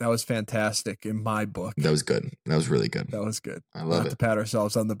 That was fantastic in my book. That was good. That was really good. That was good. I love it. Not to pat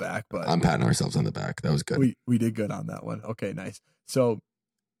ourselves on the back, but I'm patting ourselves on the back. That was good. We did good on that one. Okay, nice. So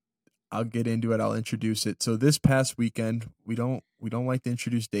I'll get into it. I'll introduce it. So this past weekend, we don't like to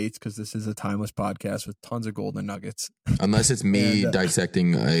introduce dates because this is a timeless podcast with tons of golden nuggets. Unless it's me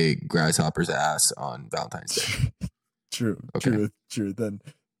dissecting a grasshopper's ass on Valentine's Day. True. Then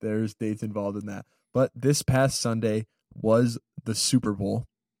there's dates involved in that. But this past Sunday was the Super Bowl,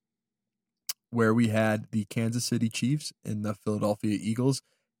 where we had the Kansas City Chiefs and the Philadelphia Eagles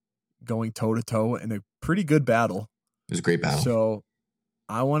going toe-to-toe in a pretty good battle. It was a great battle. So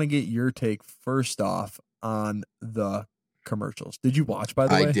I want to get your take first off on the commercials. Did you watch, by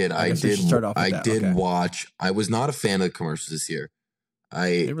the way? I did watch. I was not a fan of the commercials this year.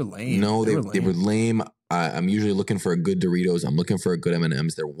 They were lame. No, they were lame. I'm usually looking for a good Doritos. I'm looking for a good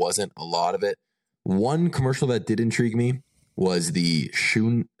M&Ms. There wasn't a lot of it. One commercial that did intrigue me was the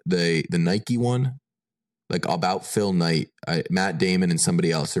Nike one, like about Phil Knight, Matt Damon and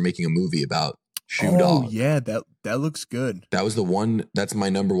somebody else. They're making a movie about Shoe Oh Dog. yeah, that looks good. That was the one. That's my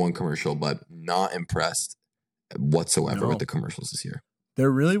number one commercial, but not impressed whatsoever with No, the commercials this year.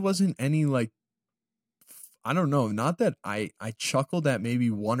 there really wasn't any like I don't know. Not that I chuckled at maybe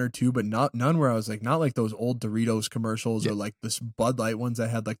one or two, but none where I was like not like those old Doritos commercials Yeah. or like this Bud Light ones that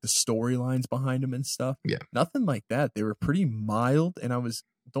had like the storylines behind them and stuff. Yeah. Nothing like that. They were pretty mild, and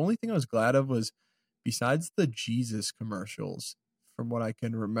the only thing I was glad of was besides the Jesus commercials, from what I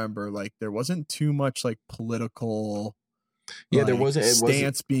can remember, like there wasn't too much like political Yeah, there like wasn't. It wasn't.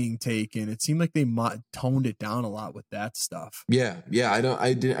 stance being taken. It seemed like they toned it down a lot with that stuff. Yeah.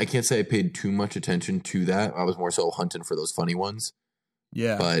 I can't say I paid too much attention to that. I was more so hunting for those funny ones.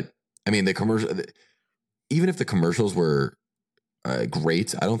 Yeah. But I mean, the commercial. Even if the commercials were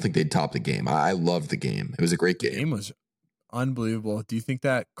great, I don't think they'd top the game. I loved the game. It was a great The game. game was unbelievable. Do you think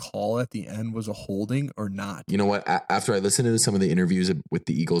that call at the end was a holding or not? You know what? After I listened to some of the interviews with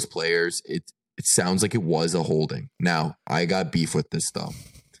the Eagles players, it sounds like it was a holding. Now, I got beef with this though,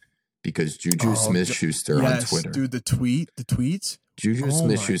 because Juju Smith-Schuster on Twitter. Dude, the tweets. Juju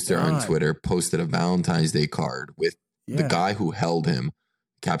Smith-Schuster on Twitter posted a Valentine's Day card with the guy who held him.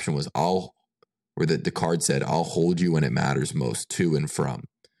 Caption was the card said, "I'll hold you when it matters most, to and from."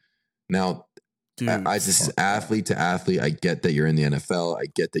 Now, dude, as this is athlete to athlete, I get that you're in the NFL. I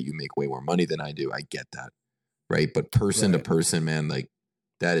get that you make way more money than I do. I get that, right? But person to person, man, like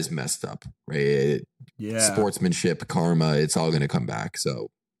that is messed up, right? Sportsmanship, karma, it's all going to come back. So,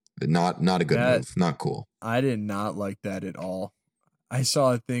 not a good move. Not cool. I did not like that at all. I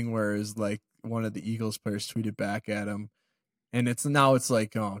saw a thing where it's like one of the Eagles players tweeted back at him. And it's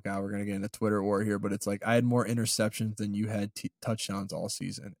like, oh God, we're gonna get into Twitter war here. But it's like I had more interceptions than you had touchdowns all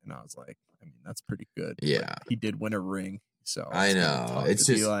season, and I was like, I mean, that's pretty good. Yeah, but he did win a ring, so I know it's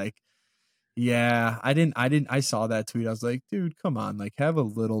just like, yeah, I didn't. I saw that tweet. I was like, dude, come on, like have a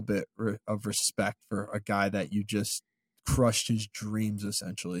little bit of respect for a guy that you just crushed his dreams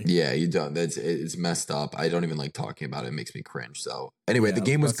essentially. Yeah, you don't. It's messed up. I don't even like talking about it. It makes me cringe. So anyway, the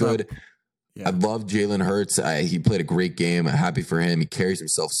game was good. Yeah. I love Jalen Hurts. He played a great game. I'm happy for him. He carries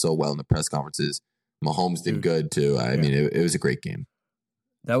himself so well in the press conferences. Mahomes did good too. I mean, it was a great game.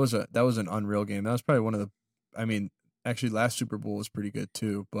 That was an unreal game. That was probably one of the. I mean, actually, last Super Bowl was pretty good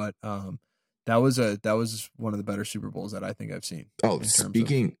too. But that was one of the better Super Bowls that I think I've seen. Oh,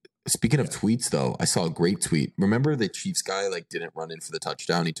 speaking of tweets though, I saw a great tweet. Remember the Chiefs guy didn't run in for the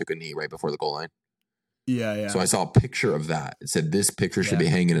touchdown. He took a knee right before the goal line. Yeah. So I saw a picture of that. It said this picture should be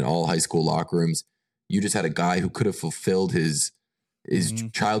hanging in all high school locker rooms. You just had a guy who could have fulfilled his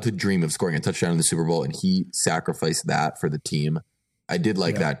childhood dream of scoring a touchdown in the Super Bowl, and he sacrificed that for the team. I did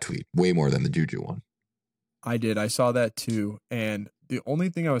like that tweet way more than the Juju one. I did. I saw that too. And the only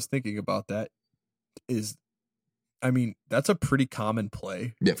thing I was thinking about that is, I mean, that's a pretty common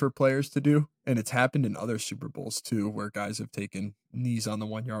play for players to do. And it's happened in other Super Bowls too, where guys have taken knees on the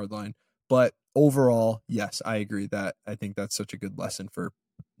 1 yard line. But overall, yes, I agree that I think that's such a good lesson for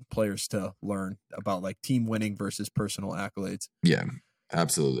players to learn about like team winning versus personal accolades. Yeah,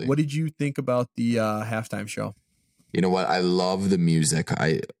 absolutely. What did you think about the halftime show? You know what? I love the music.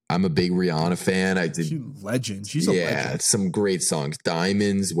 I'm a big Rihanna fan. She's a legend. She's a legend. Yeah, some great songs.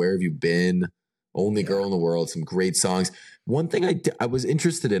 Diamonds, Where Have You Been? Only Girl in the World. Some great songs. One thing I was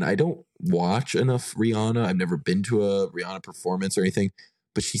interested in, I don't watch enough Rihanna. I've never been to a Rihanna performance or anything.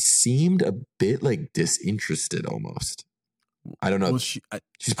 But she seemed a bit like disinterested almost. I don't know. Well, she's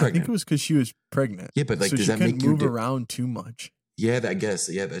pregnant. I think it was because she was pregnant. Yeah, but like, so does she that make you move around too much? Yeah, I guess.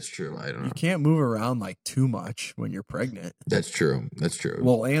 Yeah, that's true. I don't know. You can't move around like too much when you're pregnant. That's true.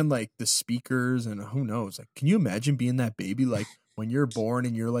 Well, and like the speakers and who knows? Like, can you imagine being that baby? Like when you're born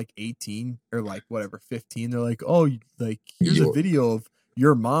and you're like 18 or like whatever 15, they're like, oh, like here's a video of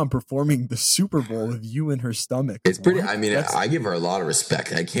your mom performing the Super Bowl with you in her stomach. It's pretty. I mean, I give her a lot of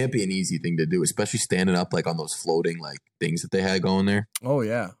respect. That can't be an easy thing to do, especially standing up like on those floating like things that they had going there. Oh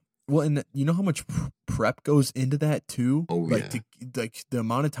yeah. Well, and you know how much prep goes into that too. Oh like like the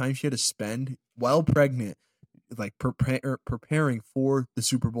amount of time she had to spend while pregnant, like preparing for the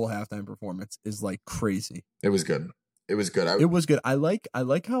Super Bowl halftime performance is like crazy. It was good. It was good. It was good. I like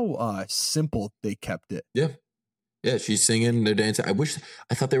how simple they kept it. Yeah. Yeah, she's singing, they're dancing.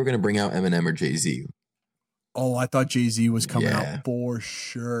 I thought they were going to bring out Eminem or Jay-Z. Oh, I thought Jay-Z was coming out for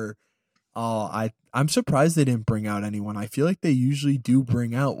sure. Oh, I'm surprised they didn't bring out anyone. I feel like they usually do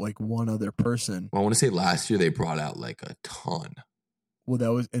bring out like one other person. Well, I want to say last year they brought out like a ton. Well,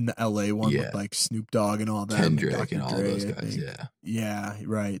 that was in the LA one with like Snoop Dogg and all that. Kendrick and all those guys, Yeah,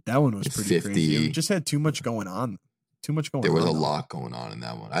 right. That one was pretty 50. crazy. It just had too much going on. There was a lot going on in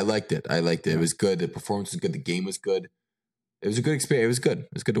that one. I liked it. It was good. The performance was good. The game was good. It was a good experience. It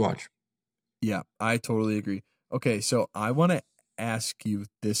was good to watch. Yeah, I totally agree. Okay, so I want to ask you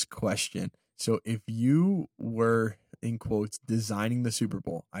this question. So if you were, in quotes, designing the Super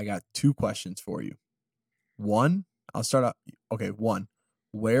Bowl, I got two questions for you. One, I'll start out. Okay, one,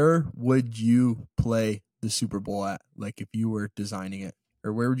 where would you play the Super Bowl at? Like if you were designing it,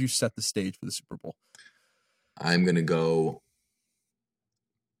 or where would you set the stage for the Super Bowl? I'm gonna go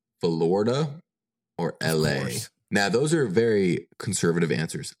Florida or Of LA. course. Now, those are very conservative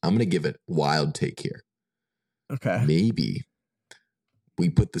answers. I'm gonna give it wild take here. Okay. Maybe we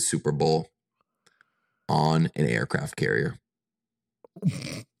put the Super Bowl on an aircraft carrier.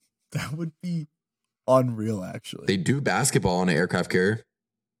 That would be unreal, actually. They do basketball on an aircraft carrier.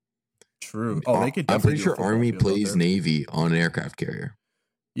 True. Oh, they could I'm definitely pretty sure Army plays Navy on an aircraft carrier.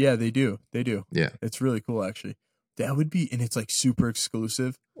 Yeah, they do. They do. Yeah. It's really cool, actually. That would be, and it's like super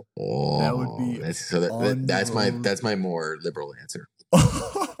exclusive. Oh, that would be that's my more liberal answer.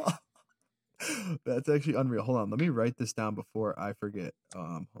 That's actually unreal. Hold on, let me write this down before I forget.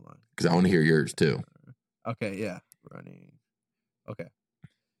 Hold on, because I want to hear yours too. Okay, yeah, running. Okay,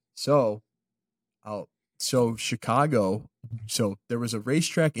 so so Chicago. So there was a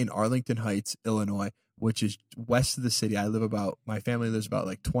racetrack in Arlington Heights, Illinois, which is west of the city. My family lives about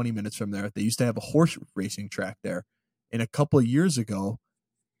like 20 minutes from there. They used to have a horse racing track there. And a couple of years ago,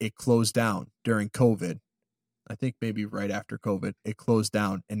 it closed down during COVID. I think maybe right after COVID, it closed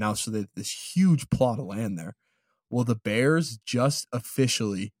down. And now so there's this huge plot of land there. Well, the Bears just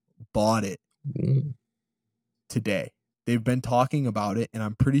officially bought it today. They've been talking about it, and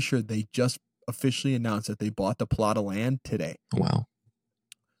I'm pretty sure they just officially announced that they bought the plot of land today. Wow.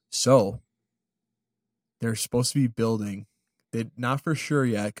 So they're supposed to be building, not for sure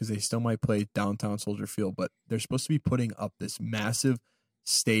yet because they still might play downtown Soldier Field, but they're supposed to be putting up this massive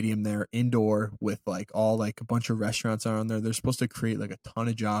stadium there indoor with like a bunch of restaurants on there. They're supposed to create like a ton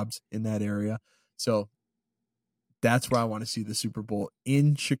of jobs in that area. So that's where I want to see the Super Bowl,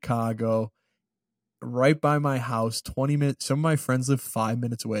 in Chicago, right by my house, 20 minutes. Some of my friends live 5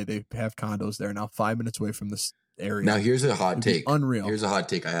 minutes away. They have condos there now, 5 minutes away from this area. Now here's a hot take. Unreal. Here's a hot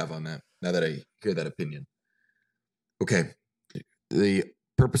take I have on that. Now that I hear that opinion. Okay. The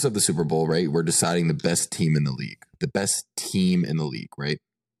purpose of the Super Bowl, right? We're deciding the best team in the league. The best team in the league, right?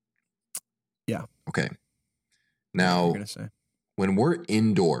 Yeah. Okay. Now, when we're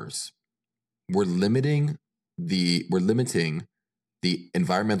indoors, we're limiting the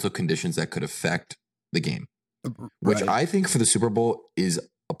environmental conditions that could affect the game, which I think for the Super Bowl is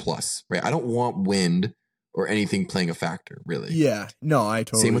a plus, right? I don't want wind or anything playing a factor, really. Yeah, no, I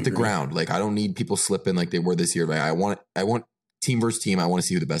totally Same with agree. the ground. Like, I don't need people slipping like they were this year. Like, I want team versus team. I want to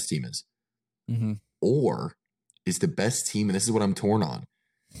see who the best team is. Mm-hmm. Or is the best team, and this is what I'm torn on,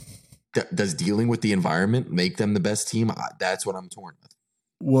 does dealing with the environment make them the best team? That's what I'm torn with.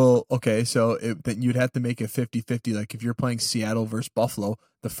 Well, okay, so then you'd have to make it 50-50. Like if you're playing Seattle versus Buffalo,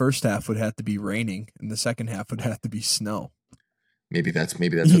 the first half would have to be raining, and the second half would have to be snow. Maybe that's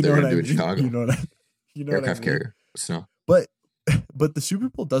what they're going to do in Chicago. Aircraft carrier, snow. But the Super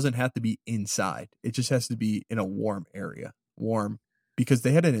Bowl doesn't have to be inside. It just has to be in a warm area. Warm, because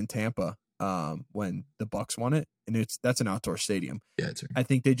they had it in Tampa when the Bucks won it, and that's an outdoor stadium. Yeah, that's right. I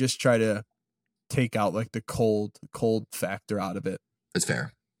think they just try to take out like the cold factor out of it. That's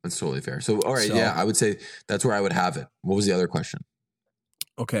fair. That's totally fair. So, all right, yeah, I would say that's where I would have it. What was the other question?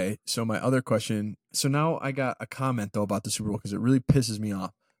 Okay, so my other question. So now I got a comment though about the Super Bowl because it really pisses me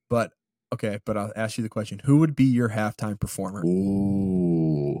off. But I'll ask you the question: who would be your halftime performer?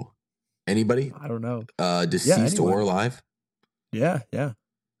 Ooh, anybody? I don't know. Deceased or alive? Yeah.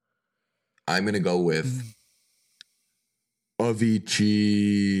 I'm gonna go with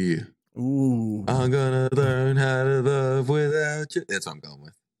Avicii. Ooh, I'm gonna learn how to love without you. That's what I'm going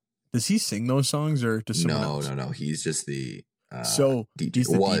with. Does he sing those songs or does someone else? No. He's just the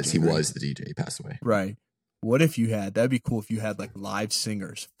DJ. He was the DJ. He passed away. Right. What if that'd be cool if you had like live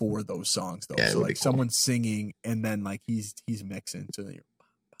singers for those songs though. Yeah, so like cool. Someone singing and then like he's mixing. So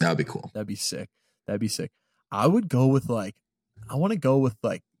that'd be cool. That'd be sick. I want to go with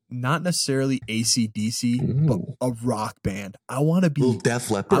not necessarily AC/DC, but a rock band. I want to be little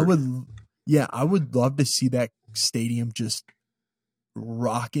Def Leppard. I would love to see that stadium just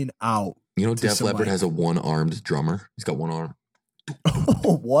rocking out. You know, Def Leppard has a one-armed drummer. He's got one arm.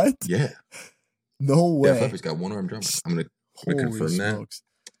 What? Yeah. No way. Def Leppard's got one-armed drummer. I'm gonna confirm smokes.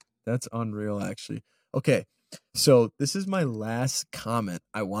 That's unreal, actually. Okay, so this is my last comment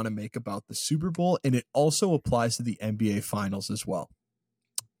I want to make about the Super Bowl, and it also applies to the NBA Finals as well.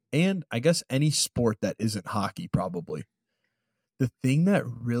 And I guess any sport that isn't hockey, probably. The thing that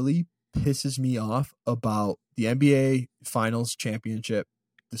really pisses me off about the NBA Finals championship,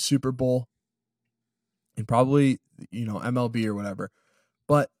 the Super Bowl, and probably, MLB or whatever.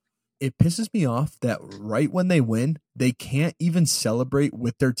 But it pisses me off that right when they win, they can't even celebrate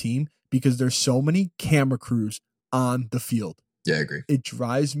with their team because there's so many camera crews on the field. Yeah, I agree. It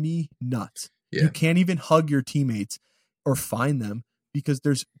drives me nuts. Yeah. You can't even hug your teammates or find them because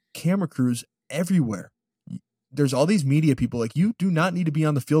there's camera crews everywhere. There's all these media people. Like, you do not need to be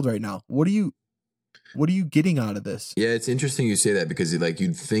on the field right now. What are you getting out of this? Yeah, it's interesting you say that because like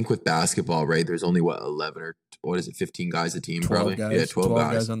you'd think with basketball, right? There's only 11 or what is it, 15 guys a team 12 probably? guys. Yeah, 12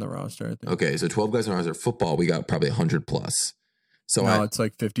 guys on the roster, I think. Okay, so 12 guys on the roster. Football, we got probably 100 plus. So no, it's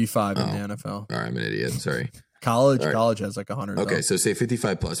like 55 in the NFL. All right, I'm an idiot. Sorry. College has like 100. Okay, though. so say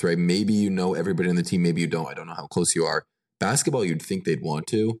 55 plus, right? Maybe you know everybody on the team, maybe you don't. I don't know how close you are. Basketball, you'd think they'd want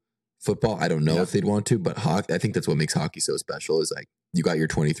to. Football, I don't know if they'd want to, but hockey, I think that's what makes hockey so special is like you got your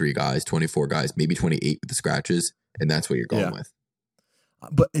 23 guys, 24 guys, maybe 28 with the scratches, and that's what you're going with.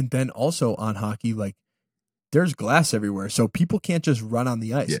 And then also on hockey, like there's glass everywhere, so people can't just run on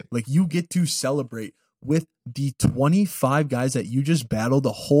the ice. Yeah. Like you get to celebrate with the 25 guys that you just battled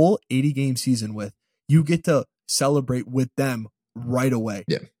the whole 80-game season with. You get to celebrate with them right away.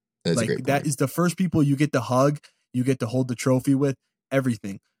 Yeah, that's like a great point. That is the first people you get to hug, you get to hold the trophy with,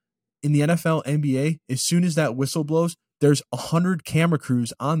 everything. In the NFL, NBA, as soon as that whistle blows, there's 100 camera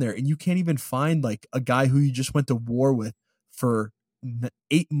crews on there, and you can't even find like a guy who you just went to war with for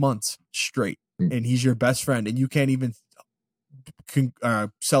 8 months straight, and he's your best friend, and you can't even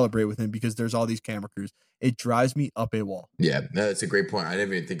celebrate with him because there's all these camera crews. It drives me up a wall. Yeah, that's a great point. I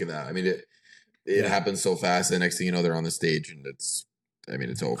didn't even think of that. I mean, it happens so fast. The next thing you know, they're on the stage, and it's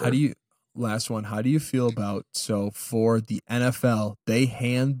over. Last one. How do you feel about, so for the NFL, they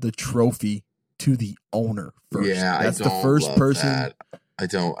hand the trophy to the owner first? Yeah, that's I don't the first love person. That. I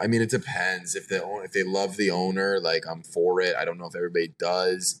don't. I mean, it depends. If they love the owner, like I'm for it. I don't know if everybody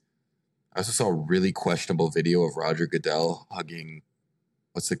does. I also saw a really questionable video of Roger Goodell hugging,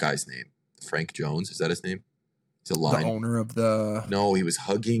 what's the guy's name? Frank Jones, is that his name? He's a line. The owner of the. No, he was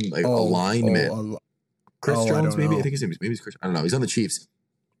hugging like a lineman. Chris Jones, maybe. I think his name is maybe Chris. I don't know. He's on the Chiefs.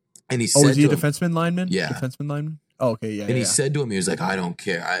 And he said, is he a defenseman lineman? Yeah. Defenseman lineman? Oh, okay, yeah. And he said to him, he was like, I don't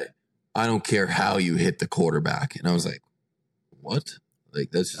care. I don't care how you hit the quarterback. And I was like, what?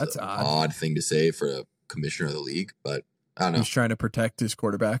 Like, that's an odd thing to say for a commissioner of the league. But I don't know. He's trying to protect his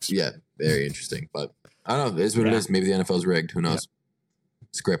quarterbacks. Yeah, very interesting. But I don't know. It is what it is. Maybe the NFL's rigged. Who knows? Yeah.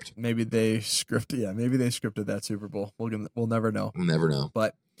 Script. Maybe they scripted that Super Bowl. We'll never know. We'll never know.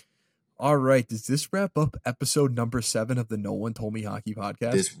 But all right, does this wrap up episode number 7 of the No One Told Me Hockey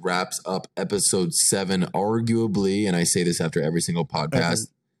podcast? This wraps up episode 7, arguably, and I say this after every single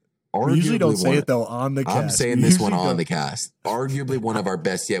podcast. We usually don't say it, though, on the cast. I'm saying this one on the cast. Arguably one of our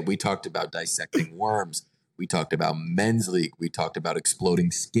best yet. We talked about dissecting worms. We talked about men's league. We talked about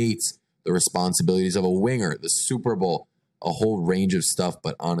exploding skates, the responsibilities of a winger, the Super Bowl, a whole range of stuff,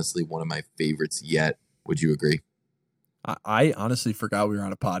 but honestly, one of my favorites yet. Would you agree? I honestly forgot we were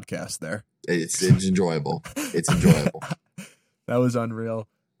on a podcast there. It's enjoyable. It's enjoyable. That was unreal.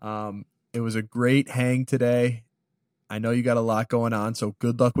 It was a great hang today. I know you got a lot going on, so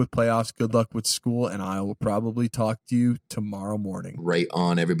good luck with playoffs, good luck with school, and I will probably talk to you tomorrow morning. Right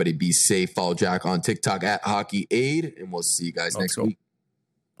on, everybody. Be safe. Follow Jack on TikTok at HockeyAid, and we'll see you guys next week.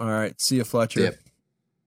 All right. See you, Fletcher. Yep.